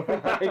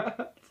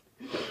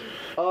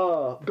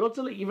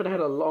 Godzilla even had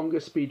a longer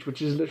speech,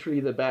 which is literally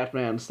the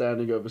Batman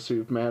standing over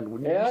Superman.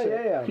 When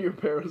Yeah. Your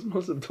parents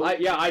must have told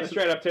you. I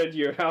straight up turned to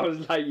you and I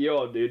was like,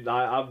 yo, dude,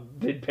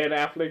 did Ben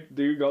Affleck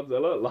do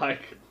Godzilla?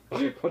 Like,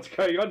 what's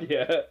going on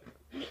here?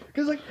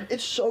 Because, like,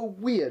 it's so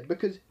weird,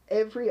 because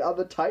every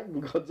other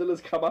Titan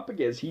Godzilla's come up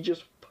against, he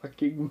just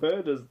fucking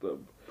murders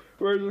them.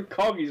 Whereas with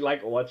Kong, he's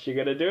like, what you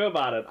gonna do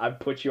about it? I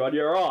put you on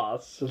your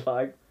ass.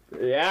 Like,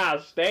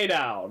 yeah, stay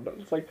down.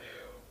 It's like,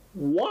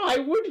 why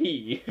would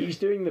he? He's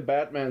doing the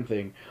Batman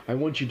thing. I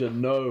want you to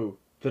know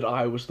that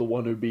I was the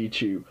one who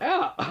beat you.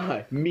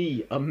 Yeah.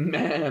 Me, a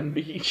man,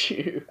 beat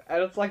you.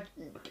 And it's like,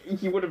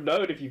 he would have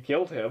known if you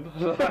killed him.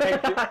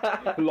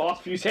 Like,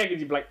 last few seconds,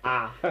 you'd be like,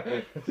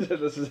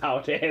 this is how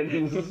it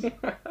ends.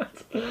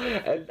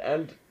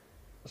 and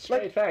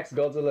straight facts,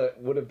 Godzilla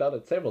would have done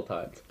it several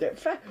times.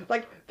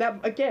 Like,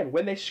 that, again,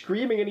 when they're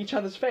screaming in each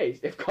other's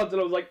face, if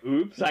Godzilla was like,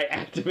 oops, I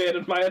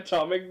activated my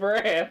atomic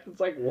breath, it's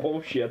like,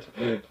 whoa, shit.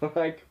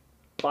 Like,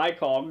 bye,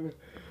 Kong.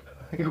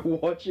 Like,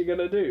 what you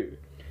gonna do?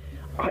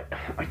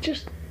 I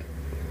just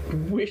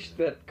wish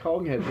that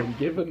Kong had been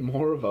given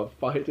more of a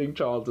fighting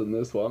chance in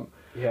this one.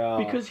 Yeah.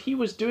 Because he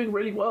was doing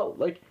really well.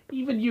 Like,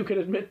 even you can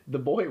admit the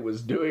boy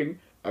was doing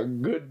a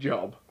good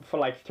job. For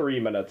like 3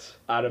 minutes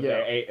out of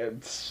their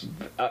 8...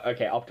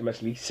 okay,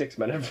 optimistically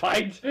 6-minute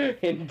fight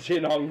in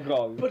Hong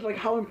Kong. But, like,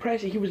 how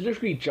impressive. He was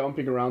literally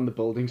jumping around the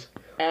buildings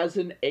as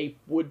an ape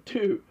would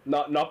too.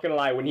 Not gonna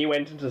lie, when he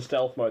went into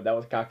stealth mode, that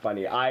was cack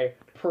funny. I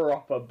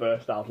proper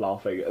burst out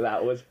laughing.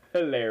 That was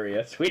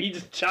hilarious. When he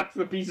just chucks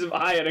the piece of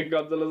iron and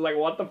Godzilla's like,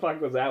 what the fuck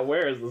was that?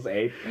 Where is this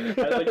ape? And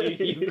like,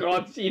 you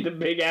can't see the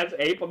big ass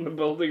ape on the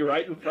building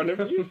right in front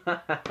of you.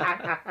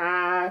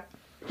 That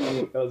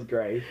was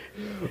great.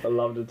 I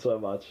loved it so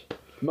much.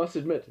 Must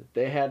admit,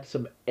 they had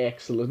some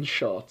excellent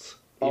shots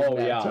in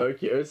that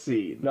Tokyo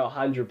scene. No,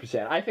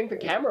 100%. I think the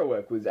camera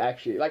work was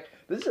actually, like,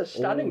 this is a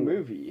stunning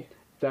movie.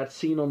 That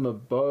scene on the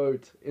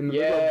boat in the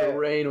middle of the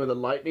rain where the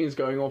lightning's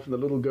going off and the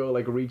little girl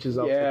like reaches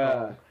up the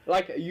palm.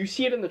 Like, you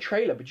see it in the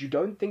trailer, but you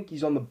don't think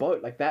he's on the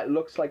boat. Like, that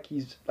looks like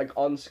he's like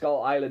on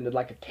Skull Island in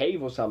like a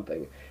cave or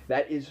something.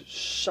 That is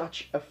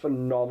such a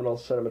phenomenal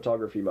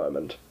cinematography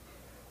moment.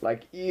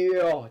 Like,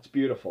 it's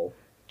beautiful.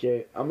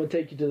 Okay, I'm gonna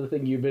take you to the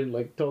thing you've been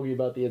like talking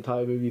about the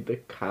entire movie, the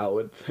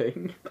coward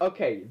thing.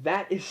 Okay,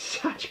 that is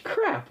such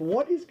crap.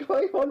 What is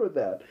going on with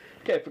that?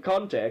 Okay, for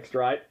context,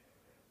 right?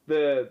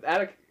 The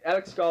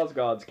Alex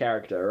Skarsgård's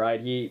character,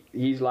 right?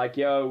 He's like,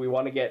 yo, we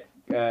want to get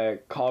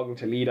Kong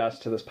to lead us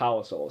to this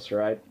power source,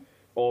 right?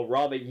 Or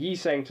rather,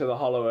 he's saying to the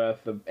Hollow Earth,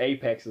 the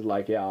Apex is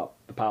like, yeah,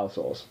 the power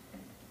source.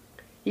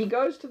 He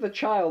goes to the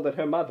child and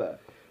her mother.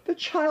 The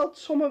child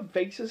somehow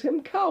faces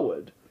him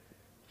coward.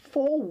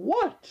 For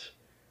what?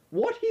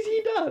 What has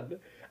he done?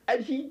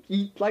 And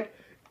he like,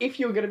 if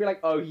you're gonna be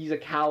like, oh, he's a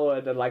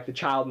coward, and like the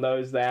child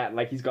knows that, and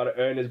like he's got to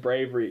earn his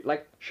bravery,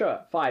 like, sure,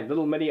 fine,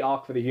 little mini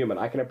arc for the human,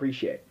 I can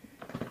appreciate.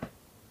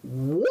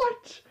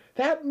 What?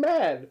 That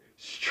man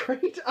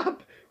straight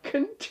up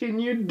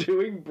continued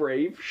doing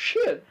brave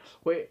shit.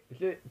 Wait,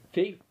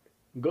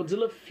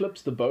 Godzilla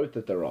flips the boat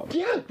that they're on.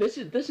 Yeah. This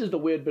is the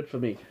weird bit for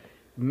me.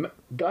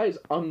 Guy's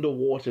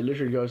underwater,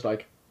 literally goes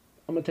like,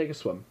 I'm gonna take a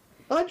swim.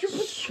 100%.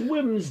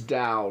 Swims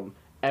down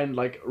and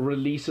like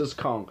releases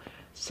Kong.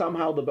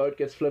 Somehow the boat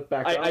gets flipped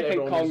back. I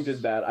think Kong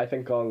did that. I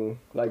think Kong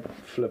like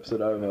flips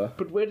it over.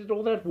 But where did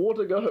all that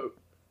water go?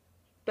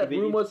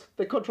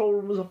 The control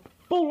room was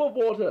full of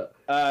water.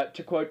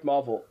 To quote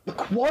Marvel, the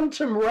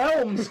quantum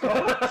realm,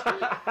 Scott.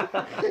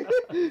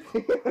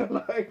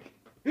 Like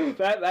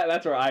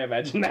that's where I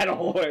imagine that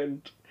all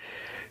went.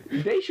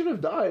 They should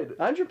have died.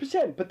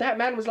 100%. But that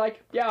man was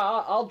like, yeah,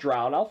 I'll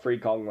drown. I'll free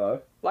Kong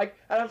though. Like,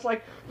 and it's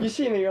like you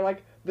see him and you're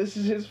like, this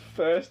is his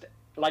first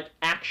like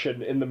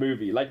action in the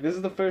movie. Like, this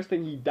is the first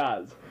thing he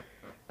does.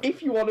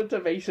 If you wanted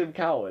to face him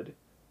coward,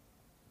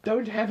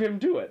 don't have him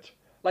do it.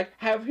 like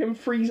have him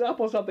freeze up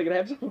or something and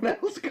have someone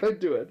else go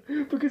do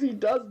it, because he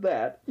does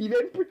that. He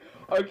then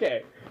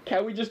okay,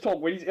 can we just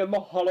talk when he's in the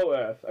Hollow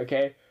Earth?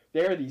 Okay,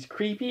 there are these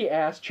creepy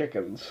ass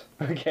chickens.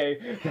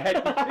 Okay, okay.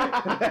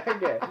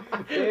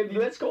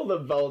 Let's call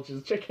them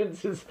vultures.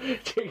 Chickens is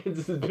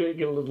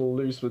being a little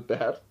loose with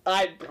that.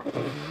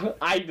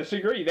 I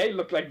disagree. They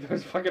look like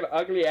those fucking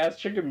ugly ass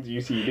chickens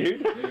you see,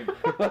 dude.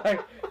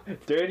 Like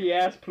dirty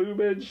ass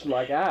plumage.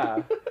 Like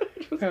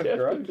It was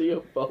definitely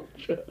a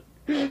vulture.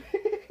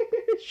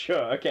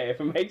 Sure, okay,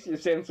 if it makes your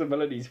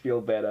sensibilities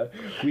feel better,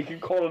 we can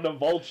call it a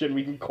vulture and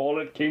we can call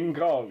it King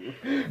Kong.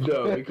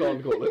 No, we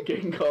can't call it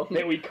King Kong.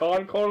 Then we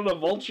can't call it a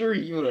vulture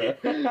either.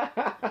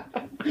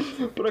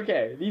 But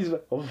okay, these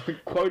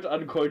quote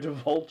unquote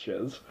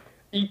vultures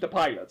eat the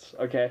pilots,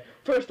 okay?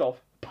 First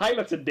off,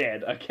 pilots are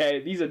dead,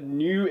 okay? These are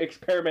new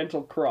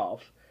experimental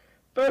craft.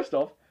 First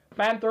off,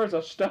 man throws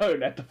a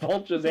stone at the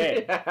vulture's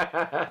head.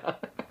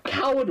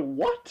 Coward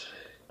what?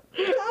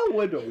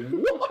 Coward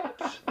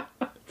what?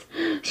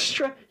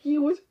 He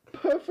was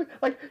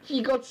perfect. Like,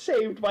 he got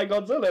saved by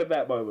Godzilla at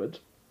that moment.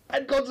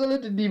 And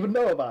Godzilla didn't even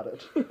know about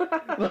it.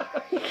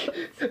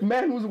 Like,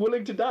 man was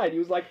willing to die. And he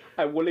was like,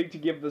 I'm willing to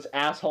give this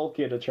asshole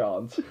kid a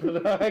chance.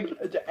 Like,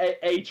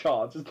 a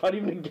chance. It's not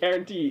even a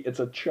guarantee, it's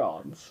a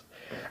chance.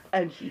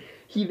 And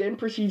he then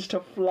proceeds to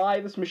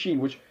fly this machine,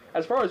 which,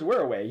 as far as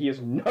we're aware, he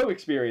has no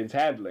experience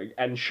handling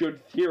and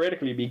should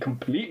theoretically be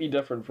completely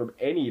different from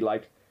any,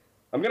 like,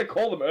 I'm gonna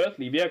call them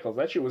earthly vehicles.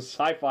 That shit was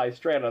sci-fi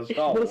straight out of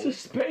Star Wars. It was a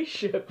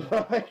spaceship.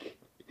 Like,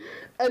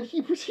 and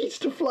he proceeds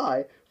to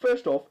fly,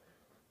 first off,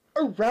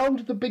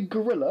 around the big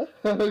gorilla,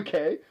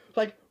 okay,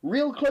 like,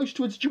 real close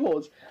to its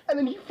jaws, and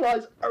then he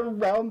flies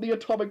around the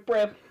atomic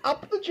breath,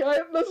 up the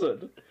giant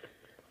lizard.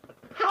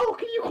 How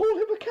can you call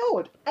him a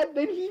coward? And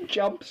then he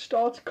jump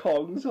starts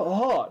Kong's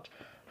heart.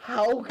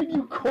 How can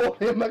you call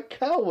him a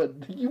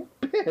coward, you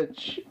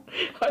bitch?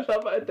 I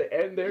love it at the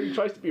end there. He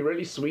tries to be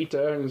really sweet to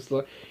her, and it's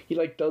like he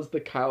like does the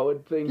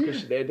coward thing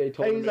because they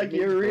told And him he's like, it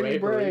means you're really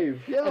bravery.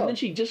 brave. Yeah. And then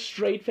she just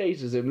straight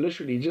faces him,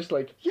 literally, just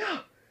like Yeah.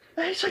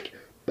 And he's like,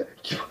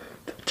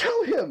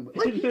 tell him.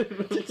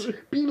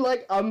 Like, be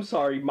like, I'm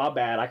sorry, my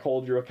bad. I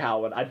called you a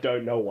coward. I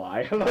don't know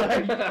why.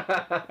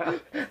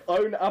 Like,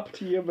 own up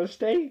to your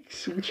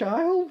mistakes,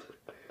 child.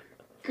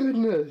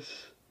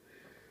 Goodness.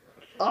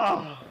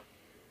 Ah.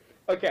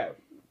 Okay.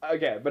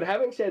 But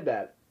having said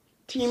that,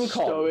 Team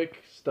Kong.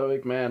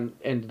 Stoic man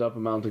ended up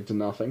amounting to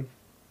nothing.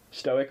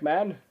 Stoic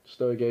man?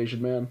 Stoic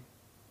Asian man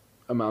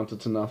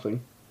amounted to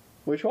nothing.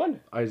 Which one?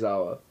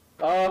 Aizawa.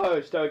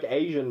 Oh, Stoic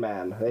Asian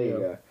man. There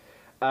you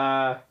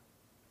go.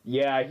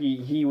 Yeah,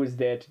 he was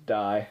there to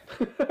die.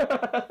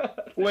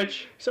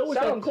 Which So was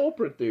that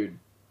corporate dude.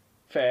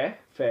 Fair.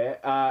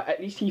 At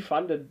least he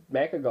funded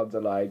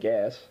Mechagodzilla, I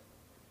guess.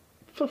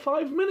 For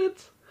 5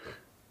 minutes?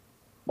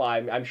 Well,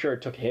 I'm sure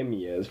it took him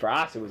years. For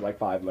us, it was like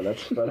 5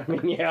 minutes. But I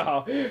mean,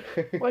 yeah.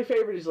 My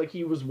favorite is like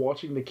he was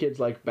watching the kids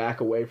like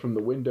back away from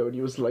the window, and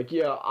he was like,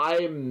 "Yeah,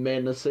 I'm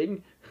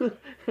menacing.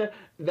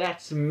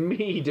 That's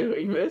me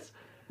doing this."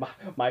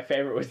 My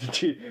favorite was the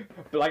two.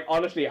 But like,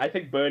 honestly, I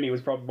think Bernie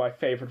was probably my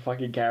favorite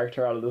fucking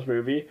character out of this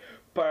movie.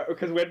 But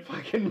because when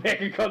fucking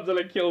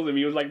Mechagodzilla kills him,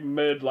 he was like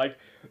mid like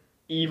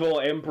evil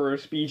emperor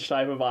speech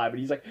type of vibe, and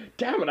he's like,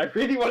 damn it, I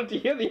really wanted to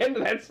hear the end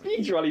of that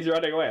speech while he's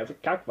running away. I was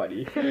like, cock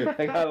funny.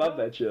 Like, I love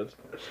that shit.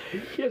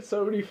 He had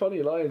so many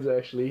funny lines,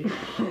 actually.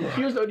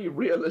 He was the only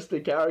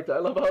realistic character. I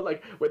love how,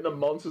 like, when the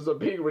monsters are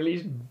being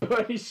released,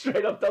 Bernie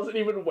straight up doesn't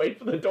even wait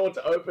for the door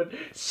to open,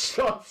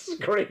 starts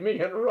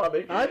screaming and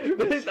running. 100%.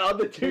 But his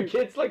other two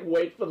kids, like,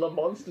 wait for the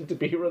monster to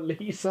be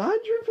released.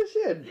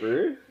 100%,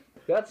 bro.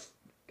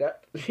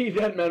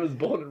 That man was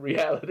born in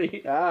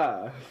reality.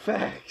 Ah,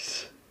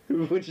 facts.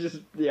 Which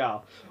is, yeah,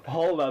 a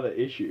whole other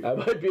issue. I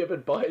might be a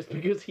bit biased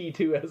because he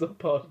too has a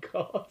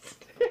podcast.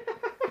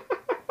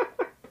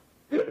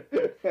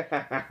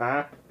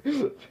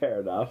 Fair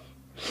enough.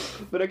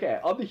 But okay,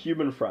 on the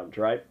human front,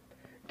 right?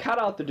 Cut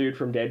out the dude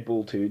from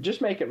Deadpool 2,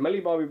 just make it Millie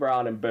Bobby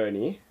Brown and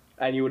Bernie,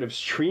 and you would have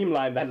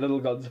streamlined that little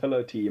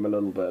Godzilla team a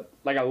little bit.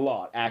 Like, a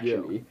lot,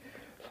 actually.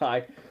 Yeah.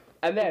 Like,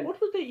 and then...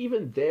 What were they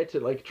even there to,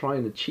 like, try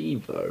and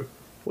achieve, though?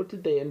 What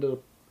did they end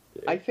up...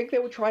 I think they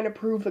were trying to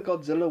prove that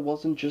Godzilla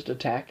wasn't just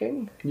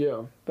attacking.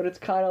 Yeah. But it's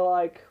kind of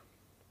like...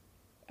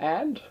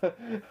 And?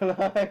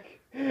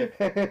 Like...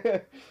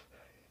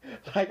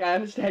 Like, I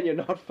understand you're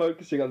not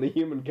focusing on the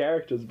human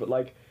characters, but,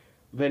 like,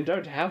 then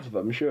don't have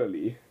them,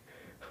 surely.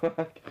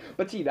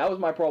 But see, that was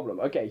my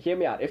problem. Okay, hear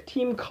me out. If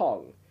Team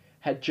Kong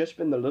had just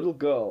been the little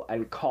girl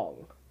and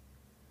Kong,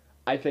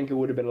 I think it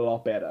would have been a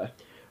lot better.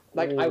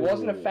 Like, I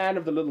wasn't a fan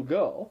of the little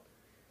girl.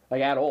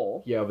 Like, at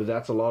all. Yeah, but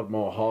that's a lot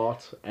more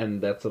heart, and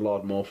that's a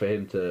lot more for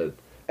him to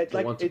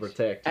want to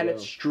protect. And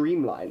it's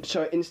streamlined.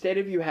 So instead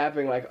of you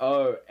having, like,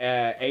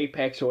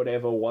 Apex or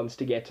whatever wants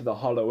to get to the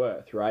Hollow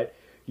Earth, right?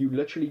 You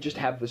literally just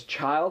have this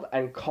child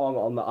and Kong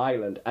on the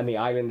island, and the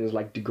island is,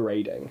 like,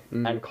 degrading.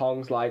 Mm-hmm. And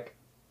Kong's like,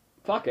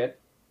 fuck it,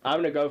 I'm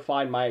gonna go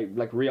find my,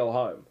 like, real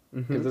home.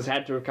 Because this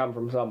had to have come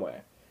from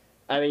somewhere.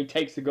 And he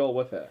takes the girl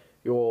with her.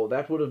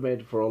 that would have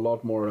made for a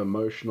lot more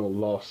emotional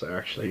loss,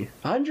 actually.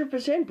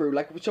 100%, bro.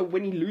 Like, so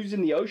when he loses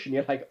in the ocean,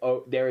 you're like,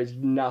 oh, there is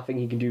nothing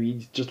he can do.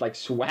 He's just like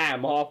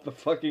swam off the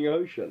fucking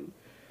ocean.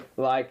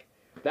 Like,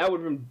 that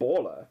would have been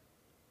baller.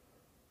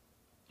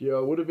 Yeah,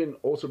 it would have been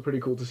also pretty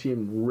cool to see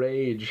him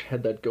rage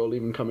had that girl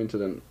even come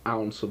into an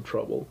ounce of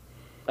trouble.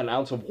 An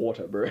ounce of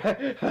water, bro.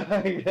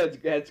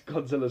 that's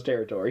Godzilla's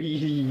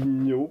territory.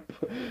 Nope.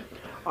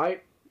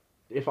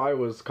 If I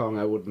was Kong,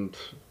 I wouldn't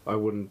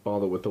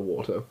bother with the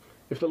water.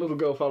 If the little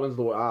girl fell into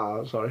the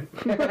water, sorry.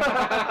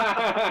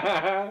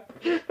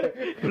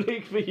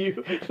 Bleak for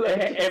you.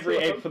 Every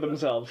ape for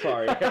themselves,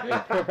 sorry.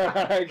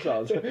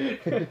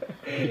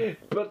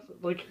 But,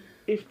 like,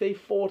 if they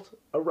fought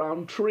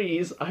around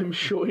trees, I'm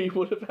sure he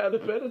would have had a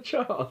better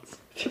chance.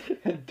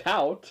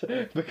 Doubt,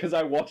 because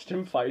I watched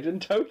him fight in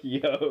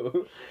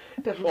Tokyo.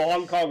 Or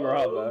Hong Kong,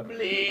 rather.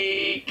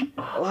 Bleak.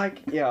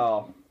 Like,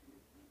 yeah.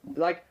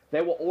 Like,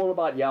 they were all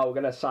about, yeah, we're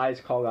gonna size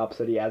Kong up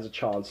so that he has a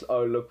chance.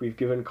 Oh, look, we've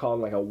given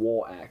Kong, like, a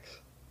war axe.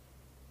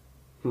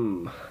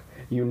 You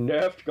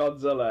nerfed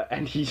Godzilla,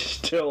 and he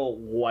still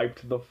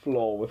wiped the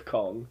floor with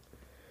Kong.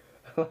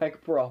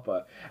 Like,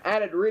 proper.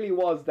 And it really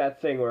was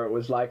that thing where it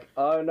was like,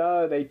 oh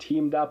no, they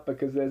teamed up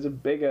because there's a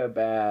bigger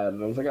bad.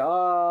 And I was like,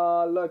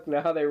 oh, look,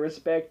 now they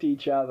respect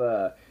each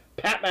other.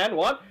 Batman,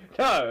 what?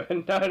 No,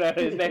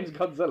 his name's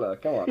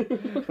Godzilla. Come on.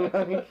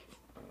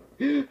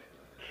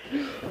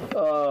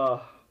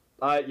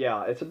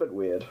 Yeah, it's a bit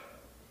weird,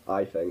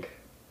 I think.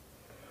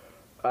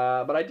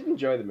 But I did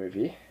enjoy the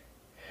movie.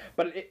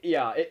 But it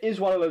is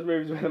one of those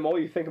movies where the more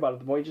you think about it,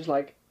 the more you're just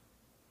like,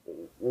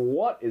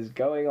 what is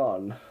going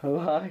on?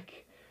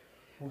 Like,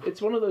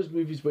 it's one of those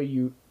movies where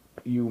you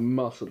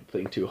mustn't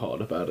think too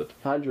hard about it.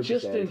 100%.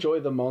 Just enjoy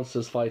the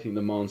monsters fighting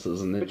the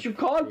monsters, and then. But you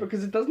can't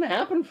because it doesn't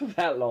happen for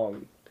that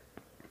long.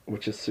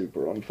 Which is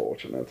super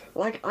unfortunate.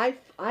 Like I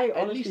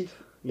honestly,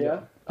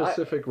 yeah.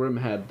 Pacific Rim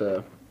had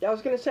the. Yeah, I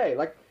was gonna say,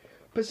 like,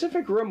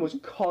 Pacific Rim was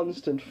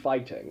constant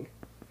fighting,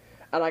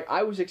 and like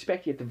I was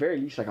expecting at the very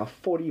least like a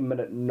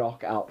 40-minute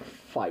knockout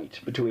fight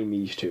between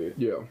these two.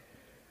 Yeah.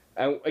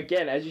 And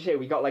again, as you say,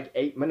 we got like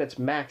 8 minutes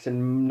max,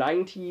 and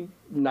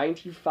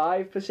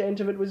 95%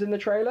 of it was in the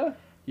trailer.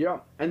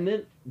 Yeah, and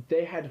then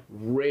they had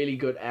really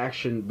good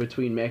action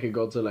between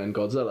Mechagodzilla and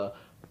Godzilla,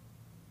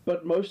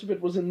 but most of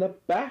it was in the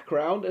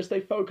background as they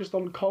focused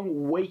on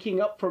Kong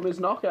waking up from his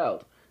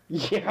knockout.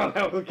 Yeah,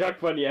 that was kind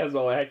of funny as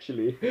well,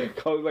 actually.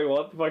 Kong's like,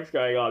 what the fuck's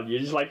going on? You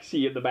just, like,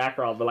 see in the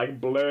background the,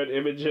 like, blurred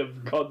image of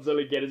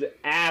Godzilla get his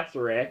ass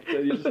wrecked,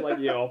 and you're just like,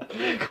 yo.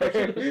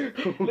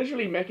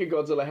 Literally,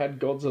 Mechagodzilla had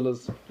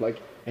Godzilla's,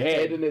 like,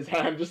 head in his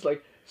hand, just,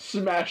 like,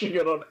 smashing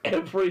it on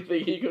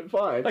everything he could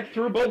find. Like,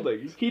 through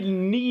buildings. He'd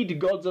need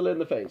Godzilla in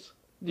the face.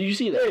 Did you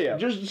see that? Yeah.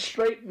 Just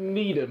straight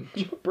need him.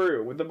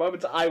 Bro, with the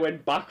moments I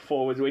went buck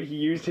for was when he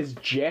used his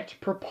jet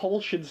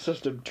propulsion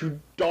system to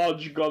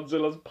dodge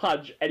Godzilla's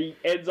punch, and he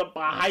ends up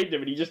behind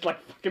him, and he just, like,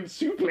 fucking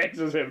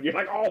suplexes him. You're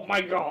like, oh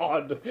my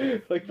god!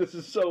 Like, this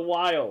is so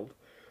wild.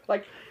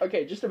 Like,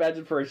 okay, just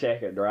imagine for a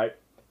second, right?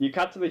 You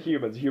cut to the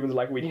humans. Humans are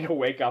like, we need to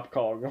wake up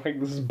Kong. Like,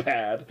 this is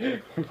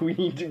bad. We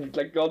need to,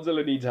 like,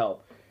 Godzilla needs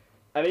help.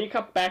 And then you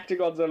cut back to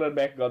Godzilla and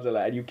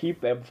Mechagodzilla, and you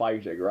keep them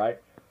fighting, right?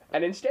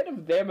 And instead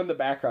of them in the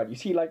background, you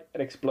see, like, an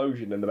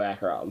explosion in the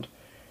background.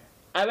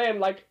 And then,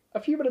 like,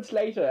 a few minutes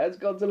later, as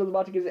Godzilla's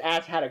about to get his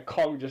ass had, a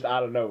Kong just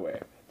out of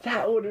nowhere.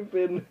 That would have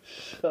been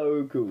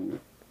so cool.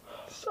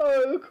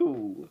 So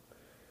cool.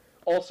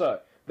 Also,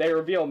 they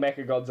reveal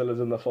Mechagodzilla's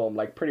in the film,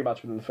 like, pretty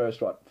much within the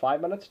first,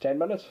 5 minutes? 10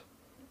 minutes?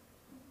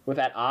 With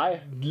that eye?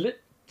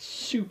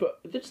 It's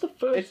the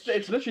first.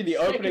 It's literally the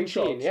opening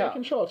scene. Yeah,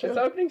 second shot. Yeah. It's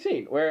the opening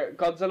scene where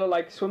Godzilla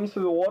like swims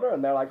through the water,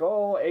 and they're like,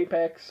 "Oh,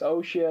 Apex!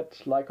 Oh shit!"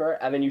 Like,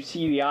 and then you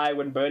see the eye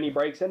when Bernie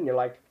breaks in. And you're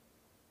like,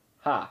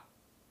 "Ha,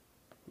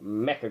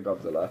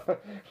 Mechagodzilla!"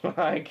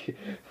 Like,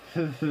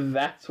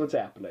 that's what's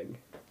happening.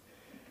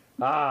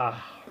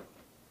 Ah.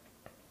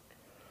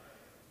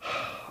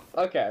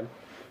 Okay.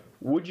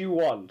 Would you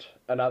want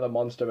another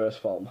MonsterVerse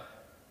film?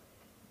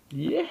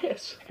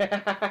 Yes.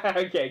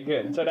 Okay,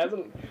 good. So it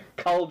hasn't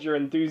culled your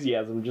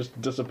enthusiasm, just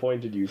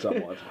disappointed you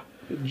somewhat.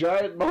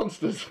 Giant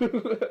monsters.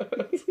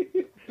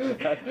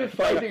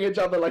 Fighting each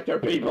other like they're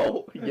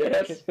people.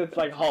 Yes. It's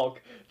like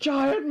Hulk.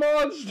 Giant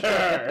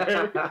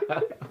monster!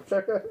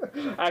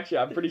 Actually,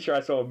 I'm pretty sure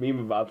I saw a meme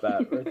about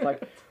that. Where it's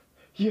like,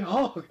 you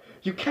Hulk,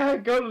 you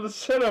can't go to the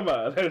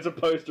cinema. And then it's a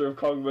poster of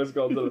Kong vs.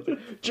 Godzilla. It's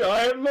like,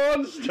 giant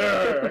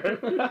monster!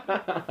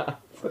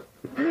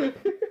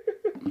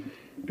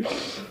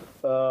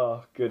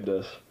 Oh,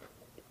 goodness.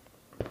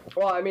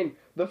 Well, I mean,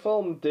 the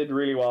film did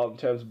really well in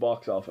terms of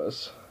box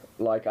office.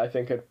 Like, I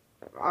think it...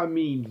 I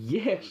mean,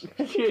 yes.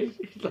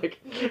 It's like,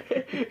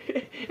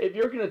 if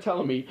you're going to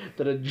tell me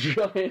that a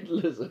giant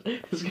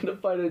lizard is going to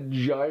fight a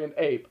giant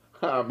ape,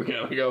 I'm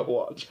going to go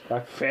watch.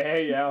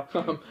 Fair, yeah.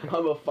 I'm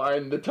going to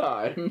find the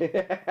time.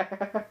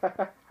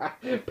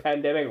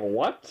 Pandemic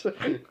what?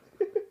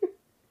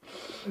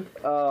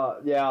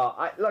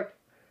 Yeah, look...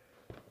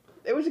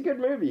 It was a good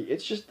movie.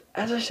 It's just,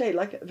 as I say,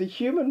 like, the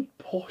human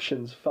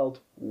portions felt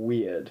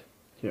weird.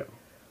 Yeah.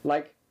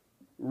 Like,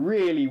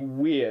 really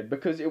weird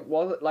because it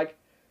wasn't like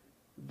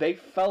they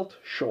felt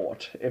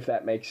short, if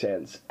that makes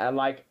sense. And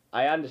like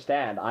I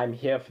understand, I'm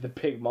here for the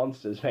big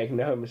monsters, make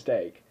no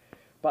mistake.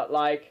 But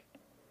like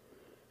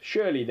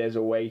surely there's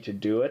a way to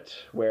do it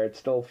where it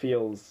still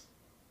feels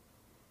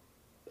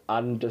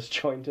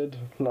undisjointed,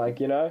 like,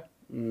 you know?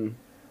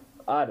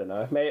 I don't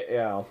know.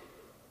 Yeah.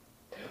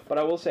 But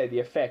I will say the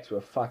effects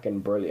were fucking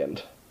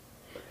brilliant.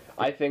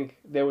 I think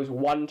there was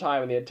one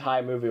time in the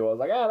entire movie where I was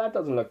like, that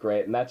doesn't look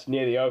great, and that's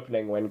near the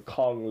opening when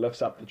Kong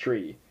lifts up the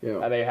tree.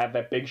 Yeah. And they have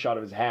that big shot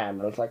of his hand,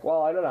 and it's like,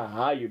 well, I don't know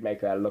how you'd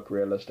make that look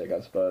realistic, I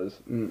suppose.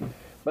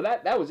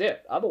 But that was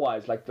it.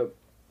 Otherwise, like, the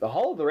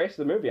rest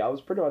of the movie, I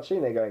was pretty much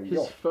sitting there going,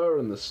 His fur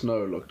in the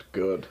snow looked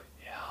good.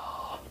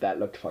 that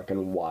looked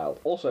fucking wild.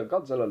 Also,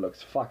 Godzilla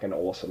looks fucking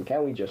awesome,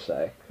 can we just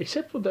say?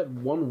 Except for that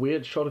one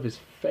weird shot of his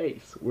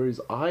face, where his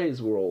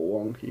eyes were all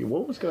wonky.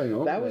 What was going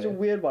on That was a there?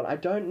 weird one. I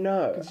don't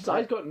know. His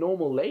eyes got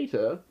normal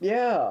later.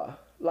 Yeah.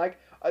 Like,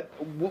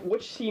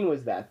 which scene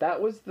was that?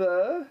 That was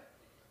the...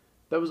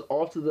 That was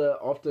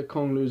after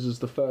Kong loses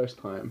the first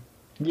time.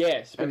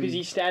 Yes, because And-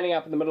 he's standing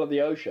up in the middle of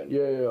the ocean.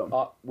 Yeah.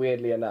 Oh,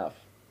 weirdly enough.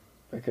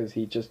 Because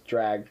he just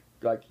drowned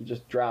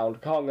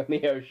Kong in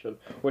the ocean.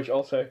 Which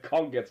also,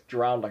 Kong gets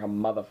drowned like a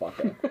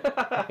motherfucker.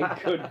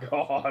 Good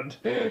God.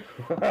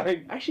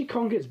 Actually,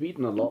 Kong gets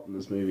beaten a lot in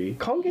this movie.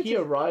 Kong He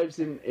arrives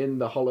in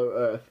the Hollow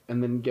Earth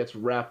and then gets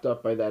wrapped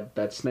up by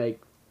that snake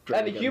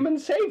dragon. And the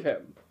humans save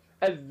him.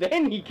 And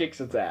then he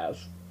kicks its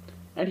ass.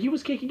 And he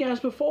was kicking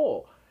ass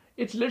before.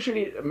 It's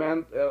literally,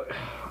 man...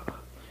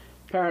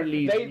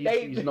 apparently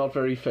he's not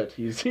very fit.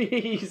 He's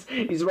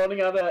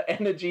running out of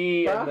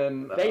energy, and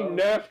then... They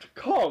nerfed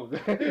Kong.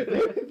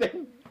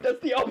 That's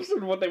the opposite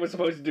of what they were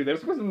supposed to do. They were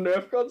supposed to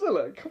nerf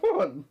Godzilla. Come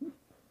on.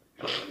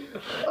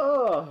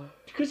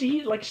 Because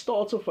he,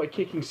 starts off by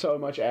kicking so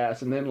much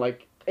ass, and then,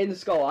 In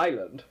Skull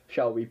Island,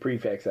 shall we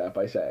prefix that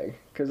by saying?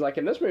 Because,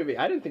 in this movie,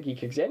 I don't think he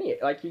kicks any...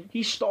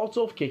 he starts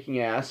off kicking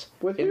ass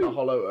With in who? the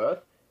Hollow Earth.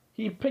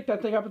 He picked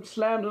that thing up and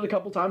slammed it a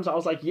couple times. I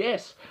was like,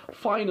 yes,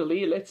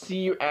 finally, let's see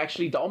you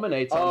actually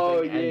dominate something.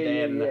 Oh,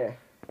 and then,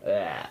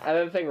 And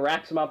then the thing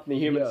wraps him up and the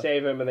humans Yeah.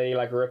 save him and then he,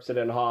 rips it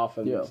in half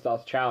and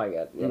starts chowing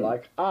it. And you're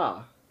like,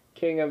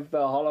 king of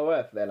the Hollow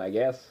Earth then, I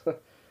guess.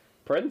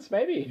 Prince,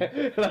 maybe?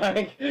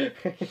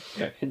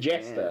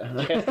 Jester.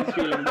 Jester's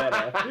feeling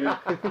better.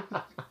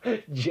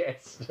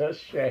 Jester,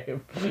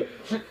 shame.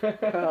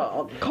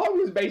 Kong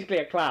was basically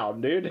a clown,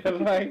 dude.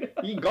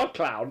 He got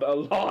clowned a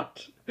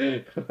lot.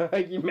 He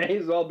may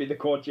as well be the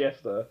court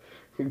jester.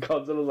 And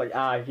Godzilla's like,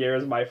 here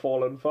is my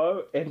fallen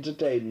foe,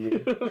 entertain me.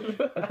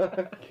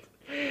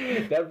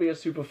 That'd be a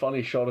super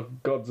funny shot of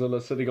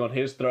Godzilla sitting on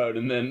his throne,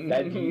 and then...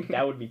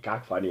 That would be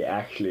cock funny,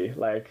 actually.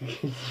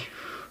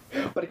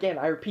 But again,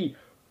 I repeat,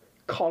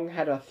 Kong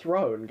had a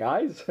throne,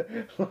 guys.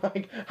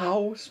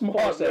 How smart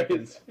 4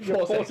 seconds.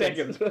 4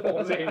 seconds.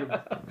 4 seconds.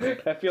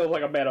 That feels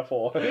like a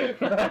metaphor.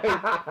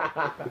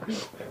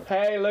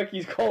 Hey, look,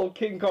 he's called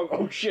King Kong.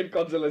 Oh shit,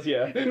 Godzilla's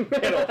here.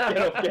 Get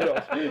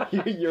off.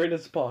 You're in a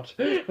spot.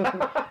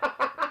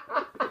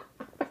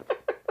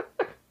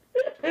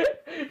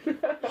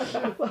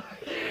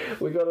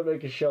 We gotta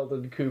make a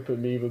Sheldon Cooper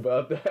meme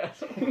about that.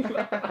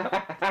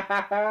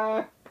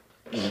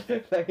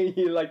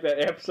 Like that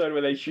episode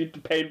where they shoot the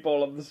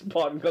paintball on the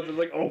spot and Godzilla's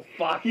like, oh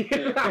fuck.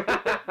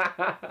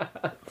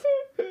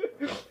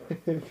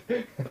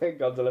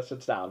 Godzilla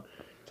sits down.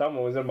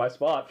 Someone was in my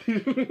spot.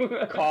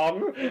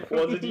 Kong,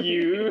 was it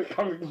you?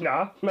 Kong,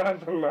 nah.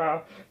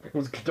 It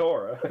was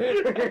Ghidorah.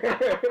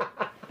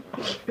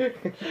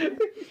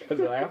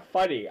 Godzilla,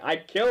 funny. I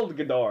killed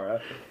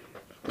Ghidorah.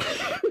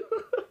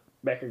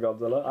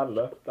 Mechagodzilla, I don't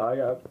know.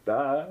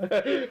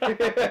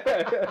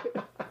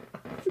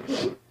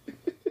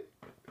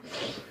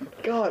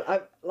 God,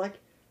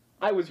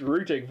 I was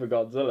rooting for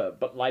Godzilla,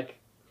 but I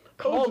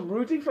was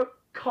rooting for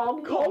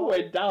Kong. Kong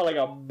went down like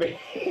a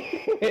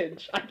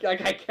bitch.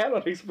 I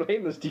cannot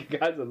explain this to you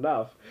guys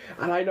enough.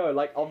 And I know,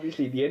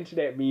 obviously the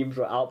internet memes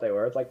were out there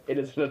where it's it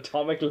is an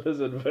atomic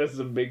lizard versus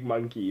a big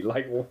monkey.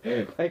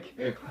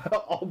 Obviously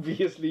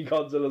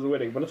Godzilla's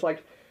winning, but it's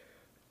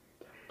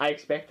I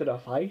expected a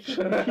fight.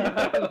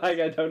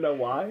 I don't know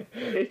why.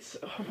 It's...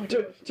 Oh my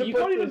God. You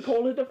can't even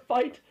call it a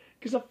fight,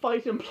 because a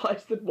fight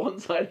implies that one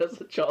side has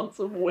a chance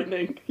of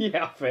winning.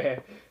 Yeah,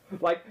 fair.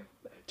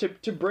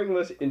 To bring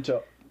this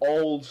into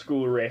old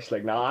school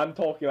wrestling. Now, I'm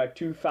talking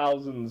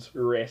 2000s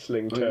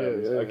wrestling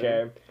terms,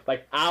 okay?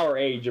 Our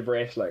age of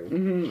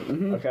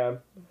wrestling, okay?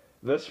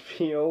 This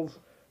feels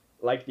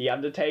like The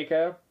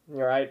Undertaker,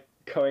 right?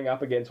 Going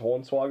up against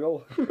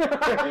Hornswoggle.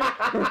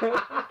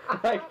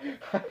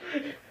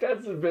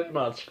 That's a bit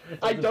much.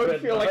 I don't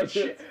feel like it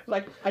should,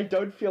 I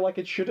don't feel like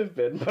it should have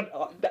been, but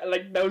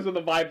those were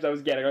the vibes I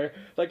was getting.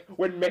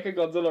 When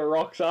Mechagodzilla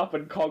rocks up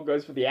and Kong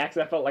goes for the axe,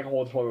 I felt like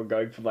Hornswoggle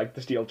going for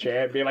the steel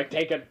chair and being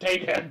take it.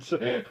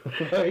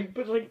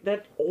 But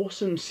that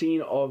awesome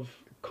scene of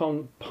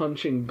Kong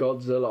punching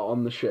Godzilla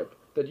on the ship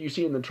that you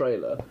see in the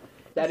trailer,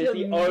 That It's is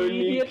the only...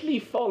 immediately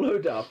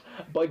followed up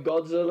by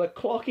Godzilla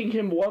clocking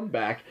him one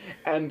back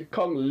and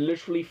Kong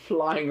literally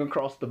flying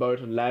across the boat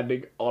and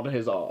landing on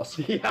his ass.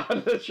 Yeah,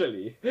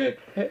 literally. Bear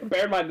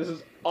in mind, this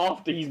is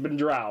after he's been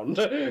drowned.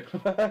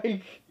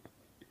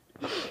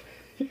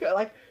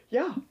 like,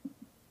 yeah,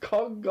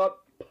 Kong got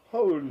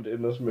pwned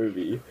in this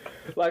movie.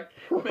 Like,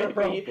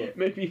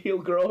 Maybe he'll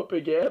grow up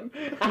again.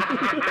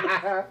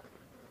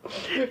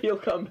 He'll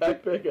come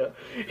back bigger.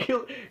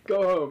 He'll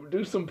go home,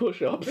 do some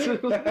push-ups.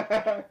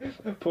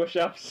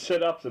 Push-ups,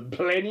 sit-ups, and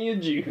plenty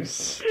of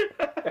juice.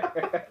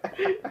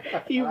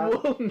 He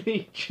will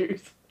need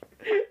juice.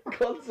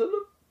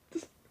 Godzilla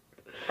just...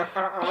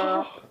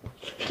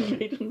 he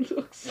made him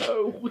look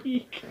so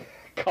weak.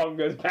 Kong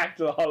goes back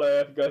to the Hollow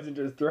Earth, goes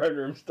into his throne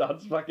room,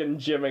 starts fucking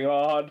gymming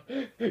hard,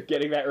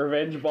 getting that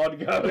revenge bod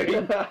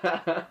going.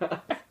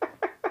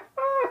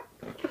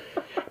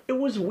 It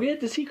was weird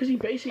to see because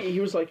he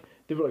was like,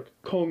 they were like,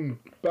 Kong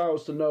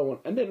bows to no one,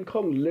 and then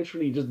Kong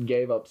literally just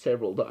gave up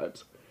several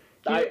times.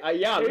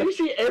 Yeah. You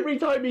see, every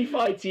time he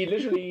fights,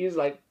 he's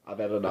like, I've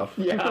had enough.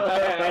 Yeah,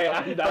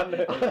 I'm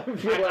done.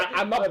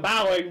 I'm not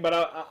bowing,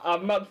 but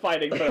I'm not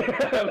fighting.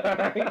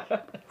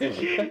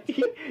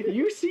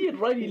 You see it,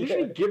 right? He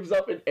literally gives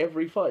up in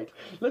every fight.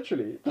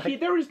 Literally.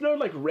 There is no,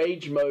 like,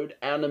 rage mode,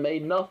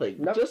 anime, nothing.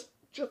 Nope. Just,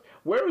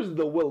 where is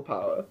the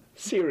willpower?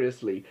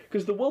 Seriously.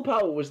 Because the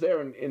willpower was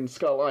there in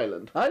Skull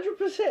Island.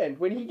 100%.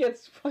 When he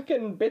gets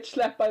fucking bitch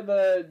slapped by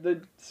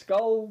the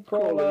skull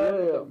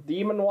crawler, Yeah. the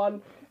demon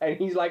one, and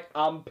he's like,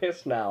 I'm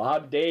pissed now. How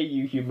dare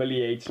you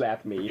humiliate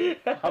slap me?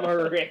 I'm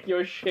gonna wreck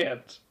your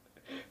shit.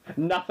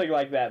 Nothing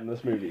like that in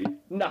this movie.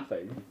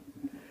 Nothing.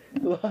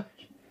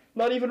 Like,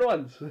 not even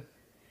once.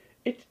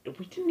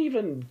 We didn't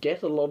even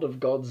get a lot of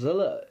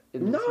Godzilla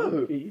in this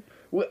movie.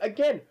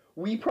 Again,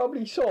 we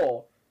probably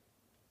saw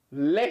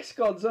less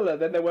Godzilla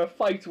than there were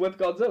fights with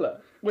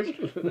Godzilla. Which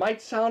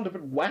might sound a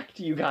bit whack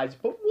to you guys,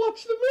 but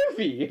watch the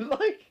movie!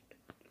 Like,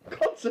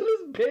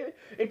 Godzilla's big.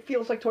 It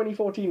feels like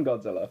 2014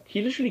 Godzilla.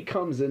 He literally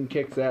comes in,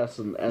 kicks ass,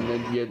 and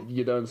then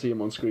you don't see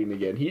him on screen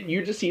again.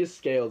 You just see his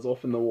scales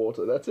off in the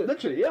water. That's it.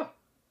 Literally, yeah.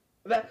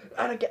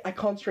 I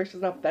can't stress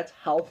this enough. That's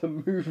how the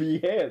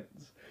movie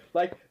ends.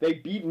 Like, they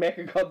beat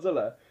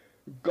Mechagodzilla.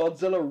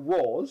 Godzilla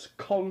roars.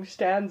 Kong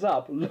stands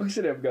up, looks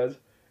at him, goes,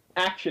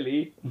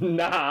 actually,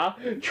 nah,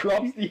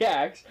 drops the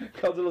axe.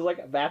 Godzilla's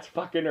like, that's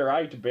fucking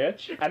right,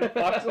 bitch, and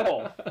fucks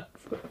off.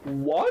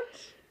 What?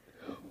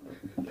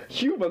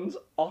 Humans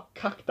are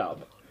cucked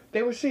up.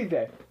 They were sitting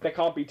there. There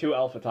can't be two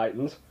Alpha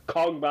Titans.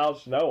 Kong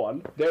bows to no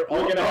one. There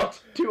are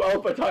not two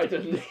Alpha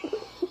Titans.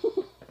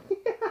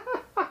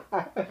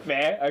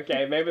 Fair,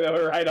 okay, maybe they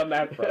were right on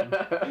that front.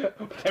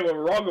 They were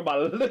wrong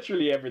about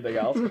literally everything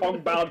else. Kong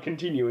bowed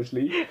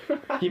continuously.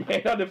 He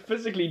may not have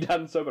physically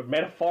done so, but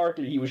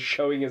metaphorically he was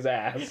showing his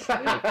ass.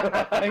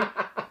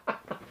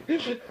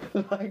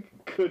 like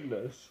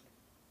goodness.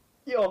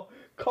 Yo,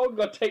 Kong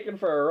got taken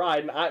for a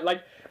ride, and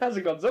as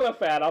a Godzilla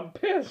fan, I'm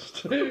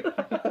pissed.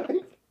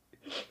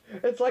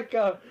 It's like,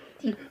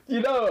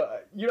 you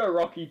know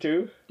Rocky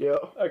 2? Yeah.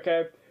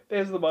 Okay.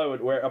 There's the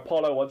moment where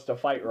Apollo wants to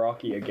fight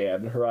Rocky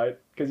again, right?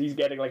 Because he's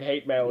getting like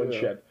hate mail and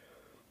shit.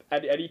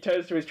 And he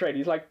turns to his trainer.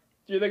 He's like,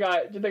 "Do you think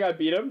I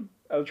beat him?"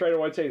 And the trainer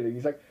won't say anything.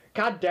 He's like,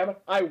 "God damn it,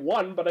 I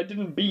won, but I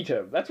didn't beat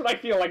him." That's what I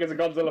feel like as a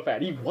Godzilla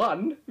fan. He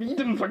won. He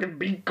didn't fucking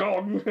beat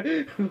Kong.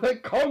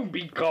 Like Kong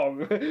beat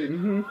Kong.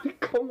 Mm-hmm.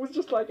 Kong was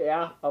just like,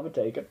 "Yeah, I'm gonna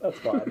take it. That's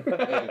fine.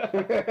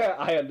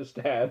 I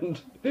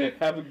understand.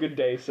 Have a good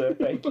day, sir.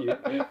 Thank you.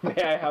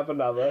 May I have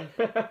another?"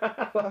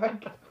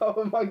 Like,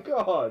 oh my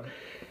god.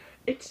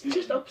 It's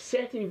just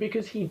upsetting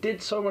because he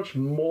did so much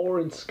more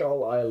in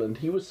Skull Island.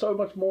 He was so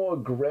much more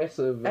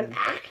aggressive And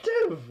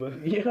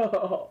active!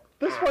 Yeah.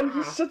 This one,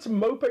 he sits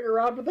moping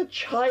around with a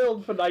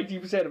child for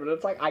 90% of it.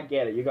 It's like, I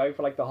get it. You're going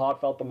for like the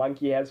heartfelt, the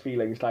monkey has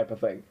feelings type of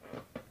thing.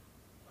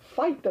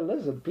 Fight the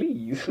lizard,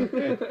 please.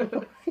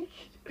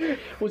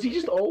 Was he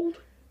just old?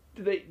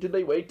 Did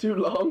they wait too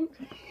long?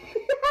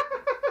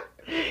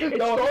 It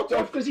starts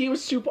off because he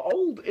was super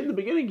old in the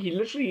beginning. He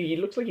looks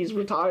like he's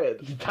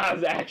retired. He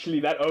does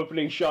actually, that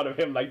opening shot of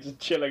him like just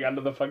chilling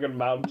under the fucking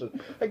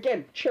mountain.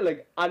 Again,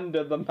 chilling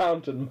under the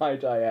mountain,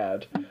 might I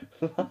add.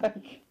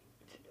 Like...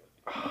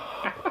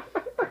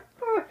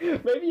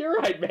 Maybe you're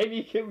right.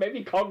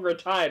 Maybe Kong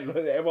retired.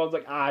 Everyone's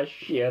like, ah,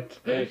 shit.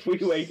 We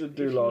waited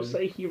too long. You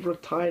say he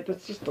retired,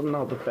 that's just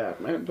another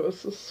Batman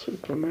versus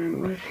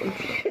Superman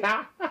reference.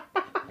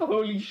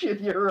 Holy shit,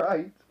 you're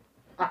right.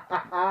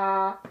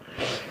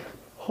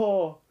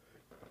 Oh.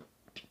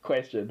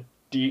 Question.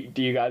 Do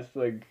you guys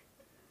think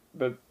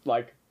that,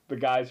 like, the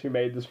guys who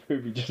made this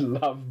movie just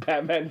love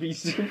Batman v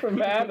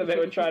Superman and they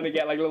were trying to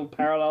get, like, little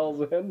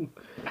parallels in?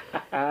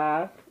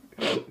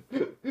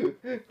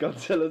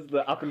 Godzilla's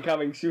the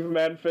up-and-coming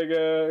Superman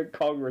figure.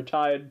 Kong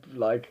retired,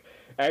 like,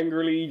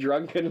 angrily,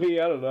 drunkenly,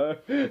 I don't know.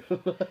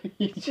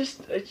 It's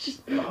just...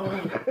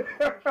 Oh.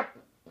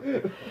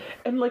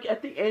 And, like,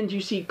 at the end you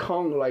see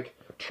Kong, like,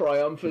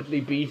 triumphantly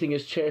beating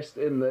his chest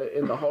in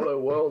the hollow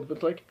world,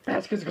 but, like...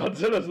 That's because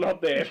Godzilla's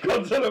not there. If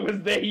Godzilla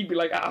was there, he'd be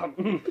like,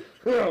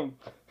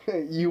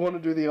 You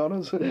want to do the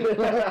honors?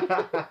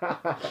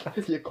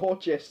 Your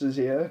court jester's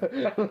here.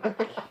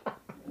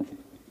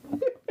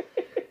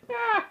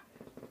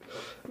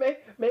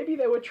 Maybe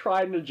they were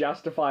trying to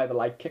justify the,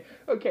 like...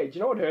 Okay, do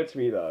you know what hurts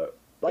me, though?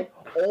 Like,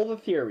 all the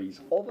theories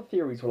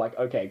were like,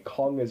 okay,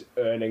 Kong is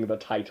earning the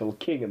title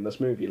king in this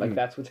movie. Like,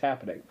 that's what's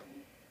happening.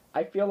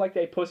 I feel like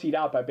they pussied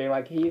out by being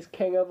like, he's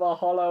king of the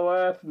Hollow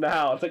Earth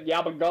now. It's like,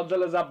 yeah, but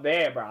Godzilla's up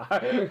there, bruh.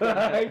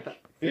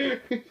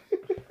 Like...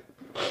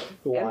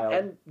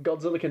 And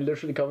Godzilla can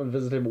literally come and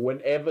visit him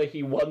whenever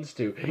he wants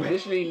to. He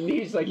literally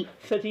needs like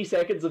 30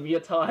 seconds of your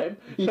time.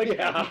 Like,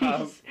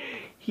 Yeah.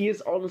 he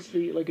is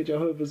honestly like a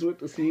Jehovah's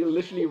Witness. He'll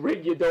literally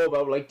ring your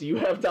doorbell like, do you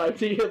have time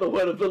to hear the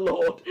word of the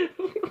Lord?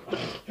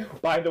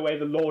 By the way,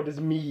 the Lord is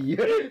me.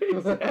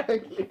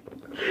 Exactly.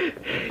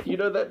 You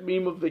know that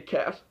meme of the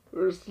cat?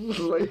 Where it's just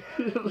like,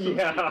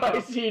 Yeah. I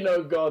see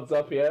no gods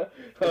up here,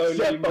 Only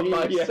except for me,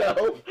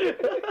 myself.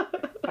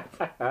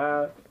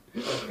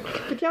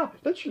 But yeah,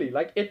 literally,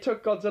 like, it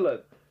took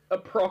Godzilla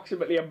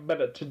approximately a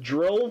minute to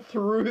drill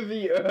through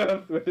the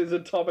Earth with his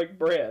atomic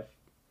breath.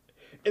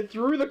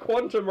 Through the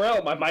quantum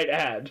realm, I might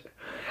add.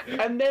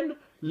 And then,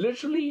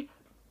 literally,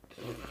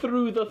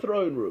 through the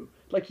throne room.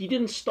 Like, he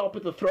didn't stop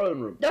at the throne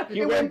room. Yeah,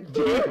 he it went went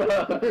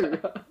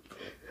deeper.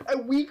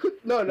 And we could...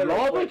 No.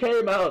 Lava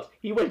came out.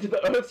 He went to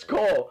the Earth's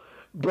core.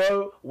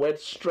 Bro went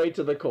straight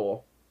to the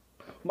core.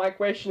 My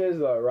question is,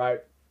 though,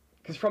 right?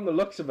 Because from the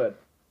looks of it,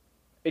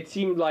 it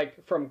seemed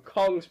like, from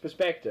Kong's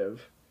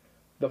perspective,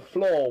 the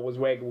floor was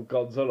where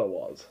Godzilla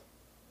was.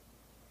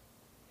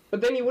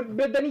 But then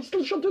he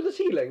still shot through the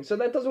ceiling, so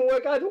that doesn't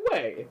work either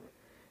way.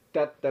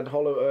 That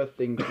Hollow Earth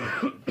thing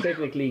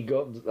technically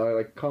got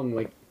like Kong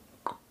like,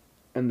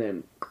 and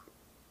then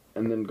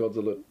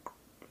Godzilla,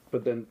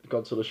 but then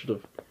Godzilla should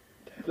have.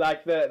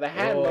 Like, the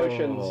hand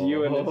motions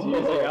Ewan is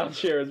using out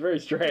here is very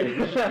strange.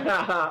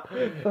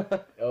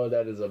 Oh,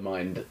 that is a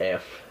mind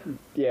F.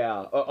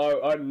 Yeah.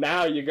 Oh,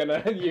 now you're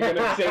gonna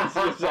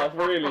censor yourself,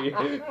 really.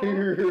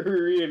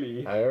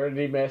 Really. I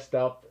already messed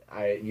up.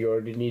 You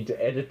already need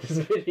to edit this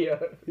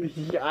video.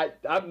 Yeah,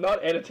 I'm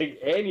not editing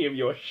any of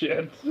your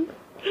shit.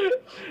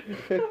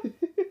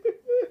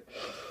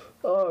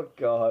 Oh,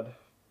 God.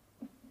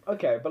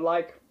 Okay, but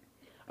like...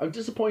 I'm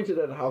disappointed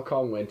at how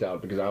Kong went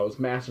out because I was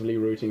massively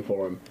rooting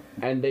for him.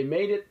 And they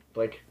made it,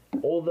 like,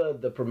 all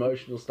the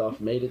promotional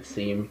stuff made it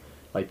seem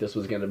like this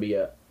was going to be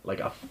a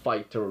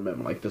fight to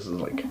remember. Like, this is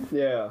like...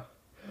 Yeah.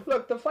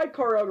 Look, the fight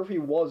choreography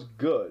was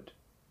good,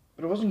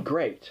 but it wasn't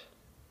great.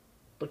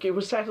 Like, it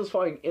was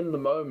satisfying in the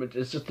moment,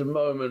 it's just the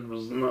moment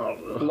was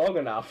not... Long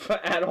enough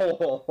at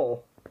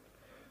all.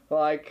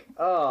 Like,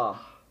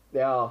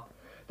 yeah.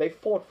 They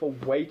fought for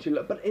way too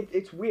long. But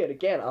it's weird,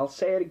 again, I'll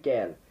say it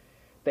again.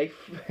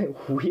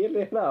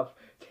 Weirdly enough,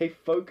 they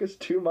focus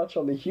too much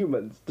on the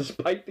humans,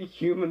 despite the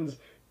humans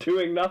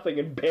doing nothing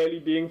and barely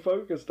being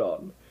focused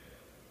on.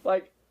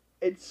 Like,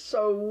 it's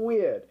so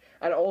weird.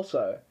 And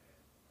also,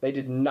 they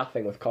did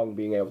nothing with Kong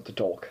being able to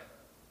talk.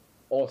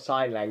 Or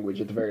sign language,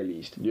 at the very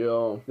least.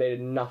 Yeah. They did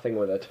nothing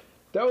with it.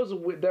 That was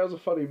a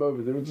funny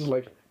moment. They were just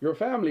like, your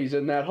family's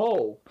in that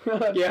hole.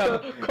 Yeah.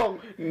 Kong,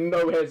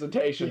 no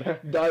hesitation,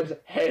 dives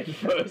head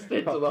first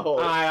into the hole.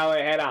 I'll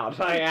head out.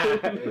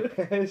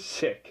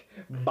 Sick.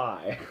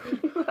 Bye.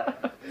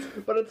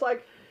 But it's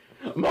like...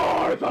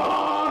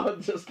 Martha!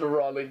 Just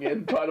running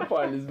in, trying to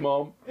find his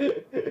mom.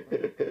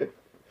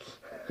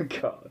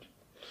 God.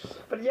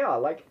 But yeah,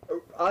 like,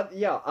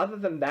 other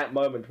than that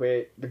moment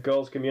where the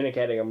girl's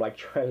communicating, I'm like,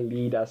 try and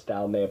lead us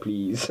down there,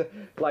 please.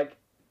 Like,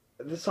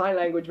 the sign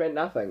language meant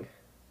nothing.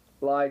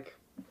 Like,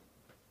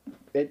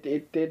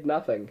 it did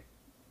nothing.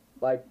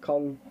 Like,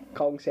 Kong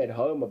said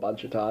home a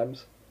bunch of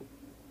times.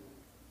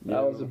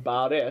 That was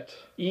about it.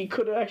 He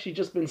could have actually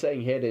just been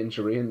saying head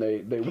injury and they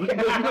wouldn't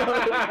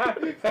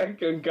And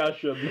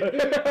concussion.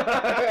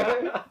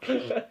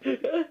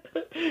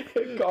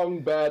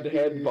 Kong bad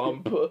head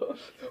bump.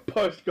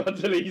 Post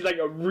Godzilla, he's like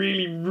a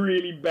really,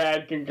 really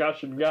bad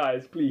concussion,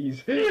 guys,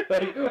 please.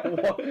 Like,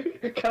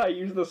 what? Can I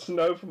use the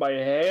snow for my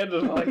head?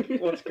 Like,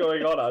 what's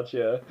going on out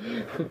here?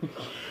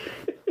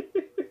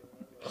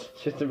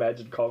 Just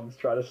imagine Kong's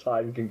trying to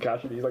sign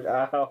concussion. He's like,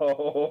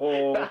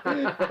 ow,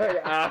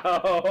 like,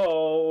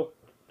 ow.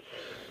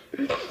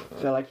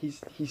 They're like,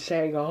 he's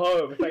saying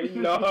home. It's like,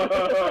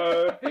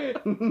 no,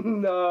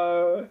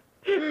 no,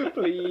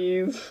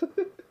 please.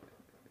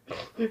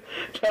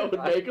 That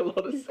would make a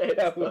lot of sense.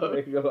 That would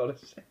make a lot of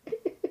sense.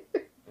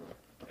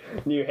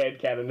 New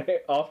headcanon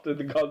after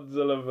the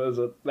Godzilla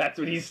visit. That's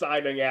what he's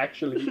signing,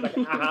 actually. He's like,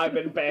 I'm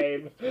in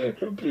pain.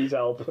 Please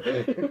help.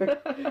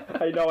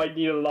 I know I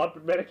need a lot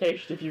of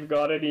medication. If you've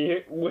got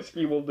any,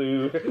 whiskey will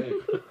do.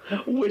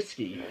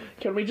 Whiskey.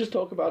 Can we just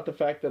talk about the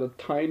fact that a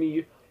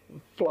tiny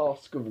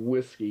flask of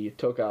whiskey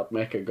took out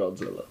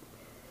Mechagodzilla?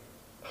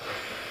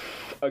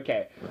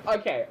 Okay.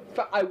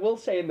 I will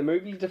say, in the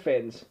movie's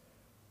defense,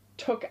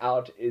 took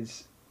out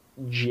is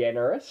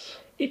generous.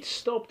 It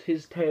stopped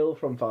his tail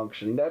from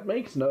functioning. That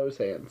makes no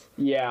sense.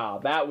 Yeah,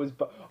 that was...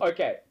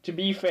 Okay, to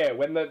be fair,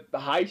 when the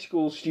high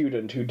school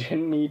student who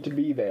didn't need to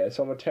be there,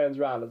 someone turns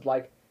around, it's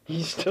like,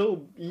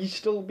 he's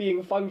still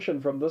being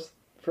functioned from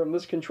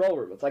this control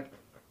room. It's like,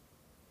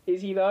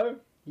 is he though?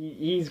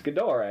 He's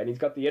Ghidorah and he's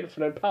got the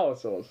infinite power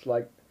source.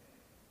 Like,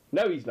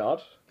 no, he's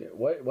not. Yeah,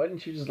 why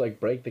didn't you just like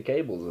break the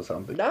cables or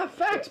something? Nah,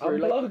 facts, bro.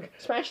 Unplug. Like,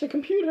 smash the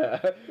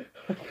computer.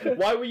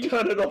 Why were you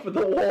Turn it off at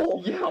the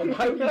wall? Yeah,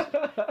 why were you...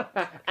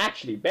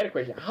 Actually, better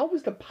question. How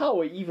was the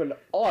power even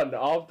on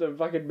after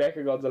fucking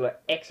Mechagodzilla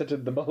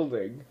exited the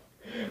building?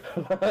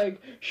 Like,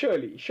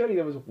 surely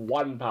there was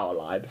one power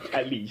line,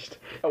 at least.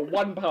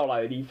 One power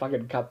line that he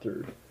fucking cut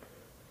through.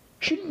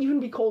 Should it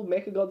even be called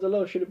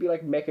Mechagodzilla, or should it be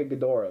like Mecha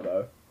Ghidorah,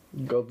 though?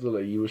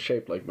 Godzilla, he was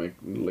shaped like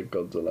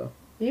Godzilla.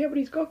 Yeah, but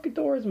he's got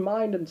Ghidorah's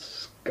mind and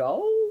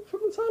skull, from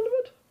the sound of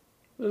it.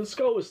 The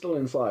skull was still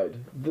inside.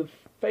 The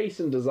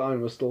face and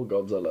design was still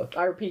Godzilla.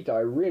 I repeat, though,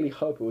 I really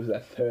hope it was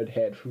that third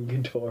head from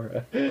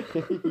Ghidorah.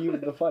 He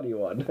was the funny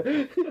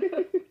one.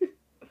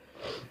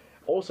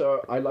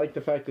 Also, I like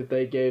the fact that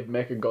they gave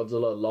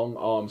Mechagodzilla long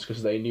arms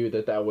because they knew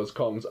that was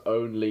Kong's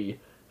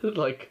only,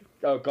 like...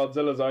 Oh,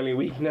 Godzilla's only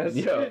weakness?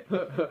 Yeah.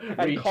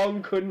 And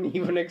Kong couldn't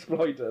even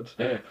exploit it.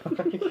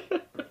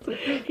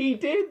 He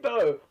did,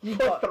 though,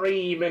 for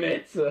 3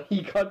 minutes.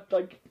 He got,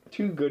 like,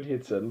 2 good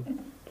hits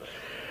in.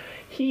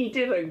 He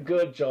did a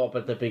good job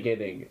at the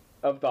beginning.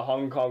 Of the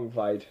Hong Kong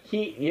fight.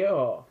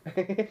 Yeah.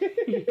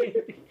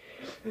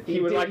 He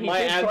was like, my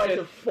ancestor... He tried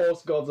to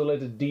force Godzilla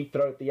to deep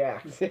throat the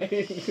axe.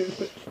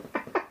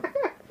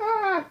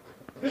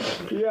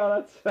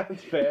 Yeah,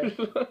 that's fair.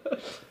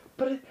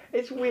 But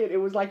it's weird. It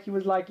was like he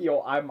was like,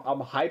 "Yo, I'm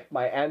hyped.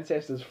 My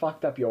ancestors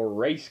fucked up your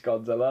race,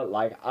 Godzilla.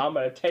 Like, I'm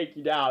gonna take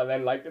you down." And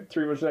then like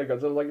 3 months later,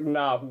 Godzilla's like,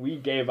 "Nah, we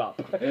gave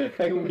up.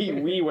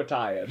 we were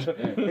tired."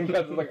 And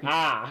Godzilla's like,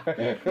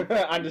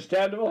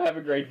 understandable. Have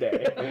a great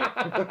day."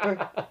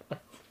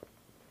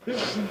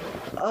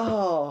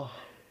 Oh,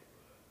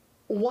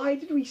 why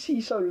did we see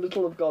so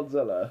little of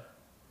Godzilla?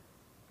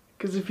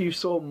 Because if you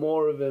saw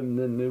more of him,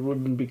 then it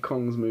wouldn't be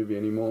Kong's movie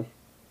anymore.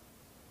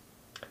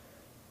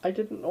 I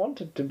didn't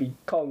want it to be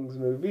Kong's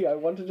movie. I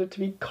wanted it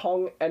to be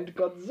Kong and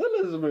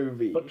Godzilla's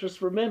movie. But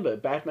just remember,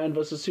 Batman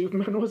vs.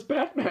 Superman was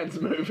Batman's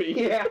movie.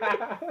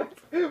 Yeah.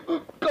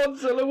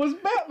 Godzilla was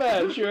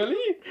Batman, surely?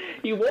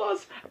 He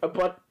was,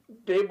 but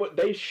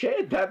they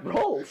shared that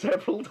role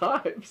several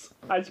times.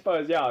 I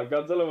suppose, yeah.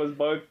 Godzilla was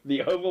both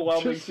the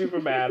overwhelming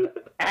Superman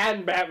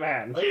and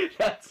Batman.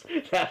 That's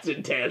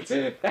intense.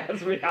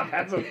 That's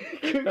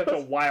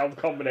a wild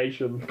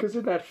combination. Because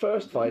in that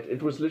first fight,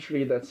 it was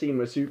literally that scene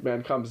where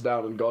Superman comes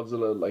down and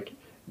Godzilla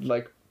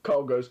like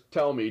Kong goes,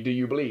 "Tell me, do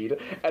you bleed?"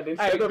 And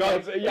instead of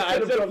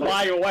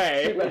fly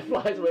away, Superman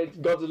flies away.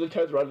 Godzilla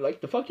turns around and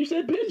like, "The fuck you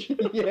said, bitch?"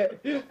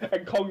 Yeah.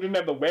 And Kong didn't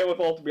have the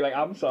wherewithal to be like,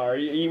 "I'm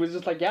sorry." He was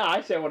just like, "Yeah,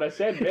 I said what I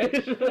said,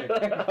 bitch."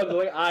 And Kong's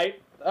like,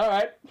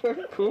 Alright,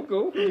 cool,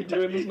 we're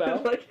doing this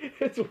now. Like,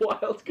 it's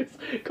wild, because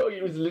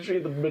Kong was literally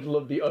in the middle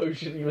of the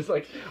ocean. He was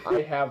like,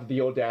 "I have the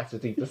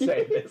audacity to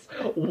say this.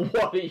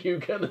 What are you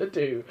gonna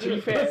do?" To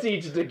be fair,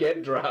 proceeds to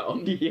get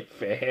drowned. Yeah,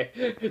 fair.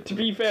 To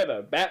be fair,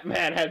 though,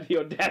 Batman had the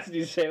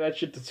audacity to say that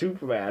shit to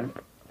Superman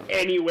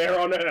anywhere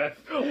on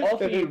Earth.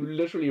 Also, he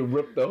literally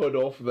ripped the hood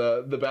off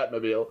the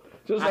Batmobile.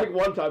 Just like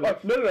one time.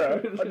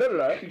 No.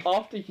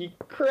 After he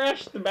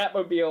crashed the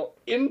Batmobile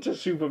into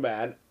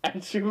Superman,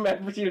 and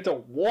Superman proceeded to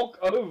walk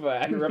over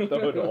and rip the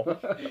hood off.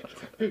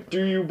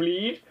 Do you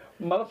bleed?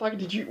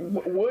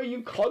 Motherfucker, were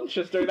you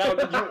conscious during that, or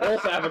did you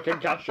also have a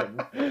concussion?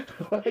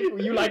 Like,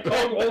 were you like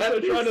Kong also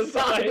trying to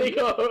sign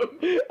home?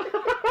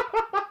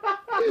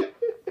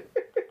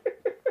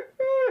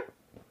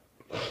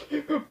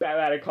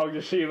 Batman and Kong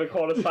just see in the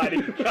corner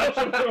signing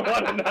concussion to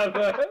one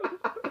another.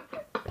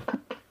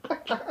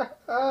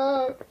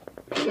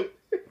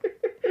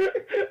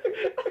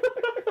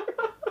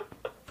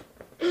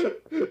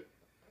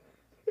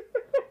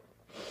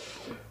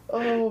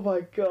 Oh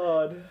my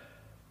god.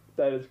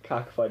 That is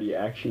cockfunny,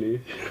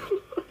 actually.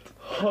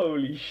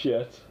 Holy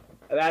shit.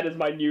 That is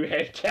my new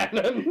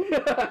headcanon.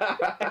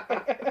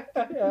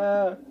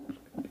 Yeah.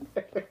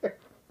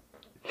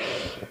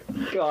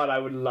 God, I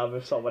would love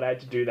if someone had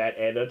to do that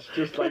edit.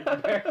 Just like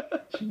Ben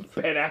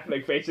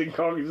Affleck facing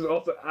Kong is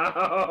also,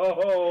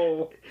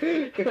 ow!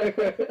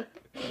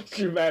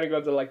 Superman and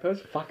Gods are like,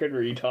 those fucking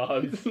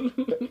retards.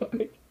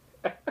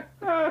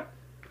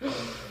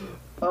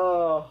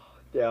 Oh,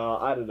 yeah,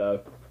 I don't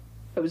know.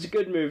 It was a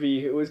good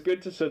movie. It was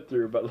good to sit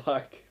through, but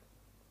like...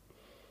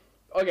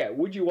 Okay,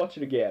 would you watch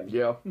it again?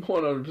 Yeah,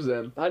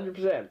 100%.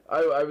 100%.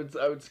 I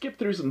would skip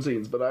through some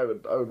scenes, but I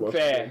would watch it.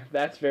 Fair,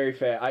 that's very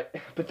fair.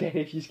 But then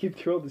if you skip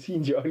through all the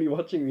scenes, you're only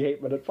watching the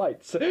 8-minute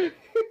fights.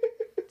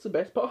 It's the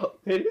best part.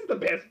 It is the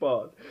best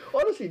part.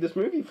 Honestly, this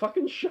movie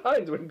fucking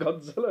shines when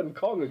Godzilla and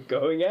Kong are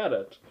going at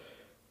it.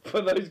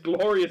 For those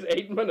glorious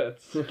 8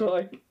 minutes.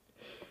 Like,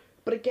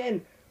 but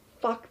again,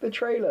 fuck the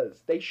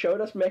trailers. They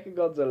showed us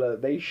Mechagodzilla.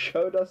 They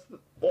showed us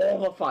all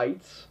the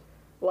fights.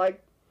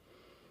 Like...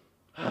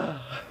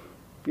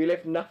 You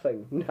left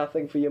nothing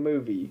for your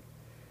movie.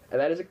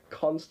 And that is a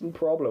constant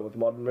problem with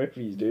modern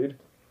movies, dude.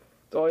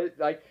 It's always,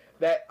 like,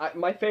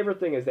 my favorite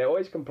thing is they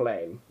always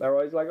complain. They're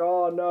always like,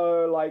 oh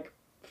no, like,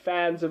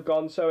 fans have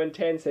gone so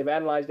intense, they've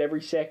analysed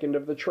every second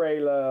of the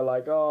trailer,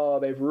 like, oh,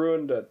 they've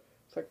ruined it.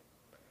 It's like,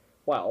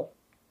 well,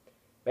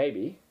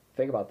 maybe,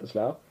 think about this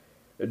now,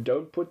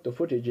 don't put the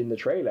footage in the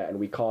trailer and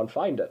we can't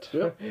find it.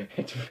 Yeah.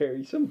 It's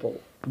very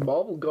simple.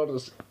 Marvel got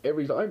us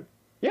every time.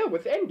 Yeah,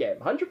 with Endgame,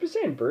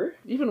 100%, bro.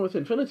 Even with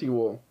Infinity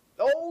War.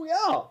 Oh,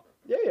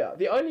 yeah. Yeah.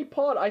 The only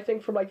part, I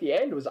think, from, like, the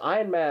end was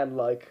Iron Man,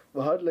 like,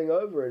 huddling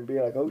over and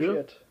being like, oh, Yeah.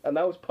 shit. And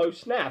that was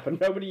post-snap, and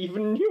nobody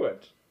even knew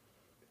it.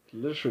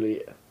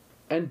 Literally.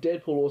 And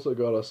Deadpool also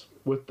got us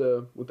with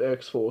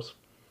X-Force.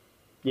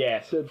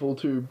 Yes. Deadpool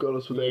 2 got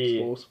us with Yeah.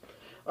 X-Force.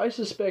 I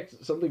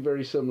suspect something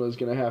very similar is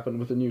going to happen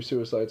with the new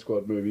Suicide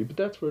Squad movie, but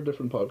that's for a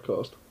different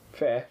podcast.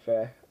 Fair.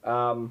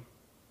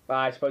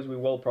 I suppose we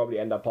will probably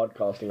end up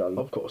podcasting on...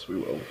 Of course we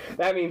will.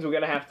 That means we're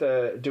going to have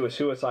to do a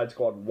Suicide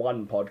Squad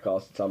 1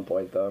 podcast at some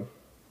point, though.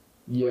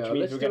 Yeah, means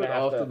let's we're do it gonna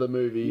have after to- the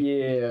movie.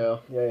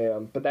 Yeah.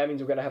 But that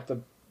means we're going to have to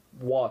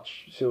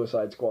watch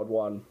Suicide Squad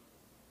 1.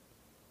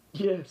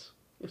 Yes,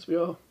 we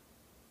are.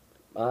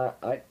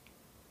 I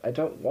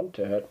don't want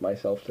to hurt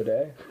myself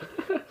today.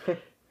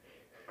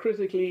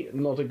 Critically,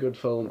 not a good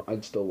film.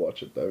 I'd still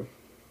watch it though.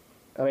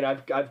 I mean,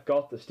 I've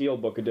got the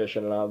Steelbook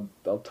edition, and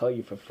I'll tell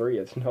you for free,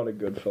 it's not a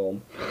good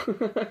film.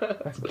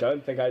 I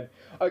don't think I'd...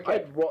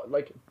 Okay.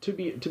 To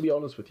be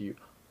honest with you,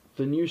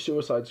 the new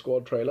Suicide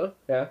Squad trailer,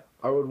 Yeah.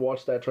 I would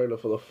watch that trailer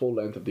for the full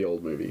length of the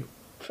old movie.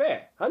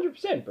 Fair.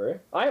 100%, bro.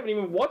 I haven't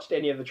even watched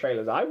any of the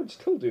trailers. I would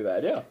still do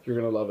that, yeah. You're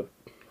gonna love it.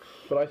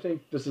 But I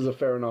think this is a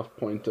fair enough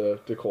point to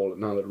call it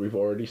now that we've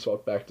already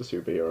swapped back to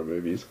superhero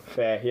movies.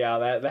 Fair,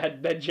 yeah.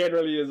 That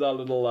generally is our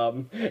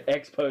little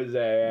expose.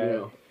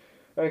 Yeah.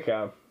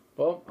 Okay.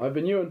 Well, I've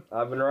been Ewan.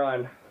 I've been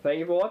Ryan. Thank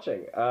you for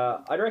watching.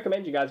 I'd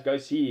recommend you guys go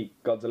see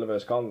Godzilla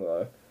vs. Kong,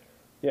 though.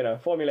 You know,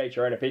 formulate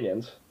your own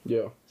opinions.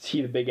 Yeah.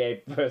 See the big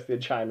ape versus the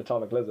giant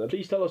atomic lizard.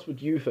 Please tell us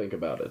what you think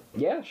about it.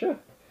 Yeah, sure.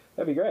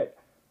 That'd be great.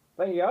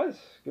 Thank you, guys.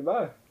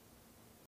 Goodbye.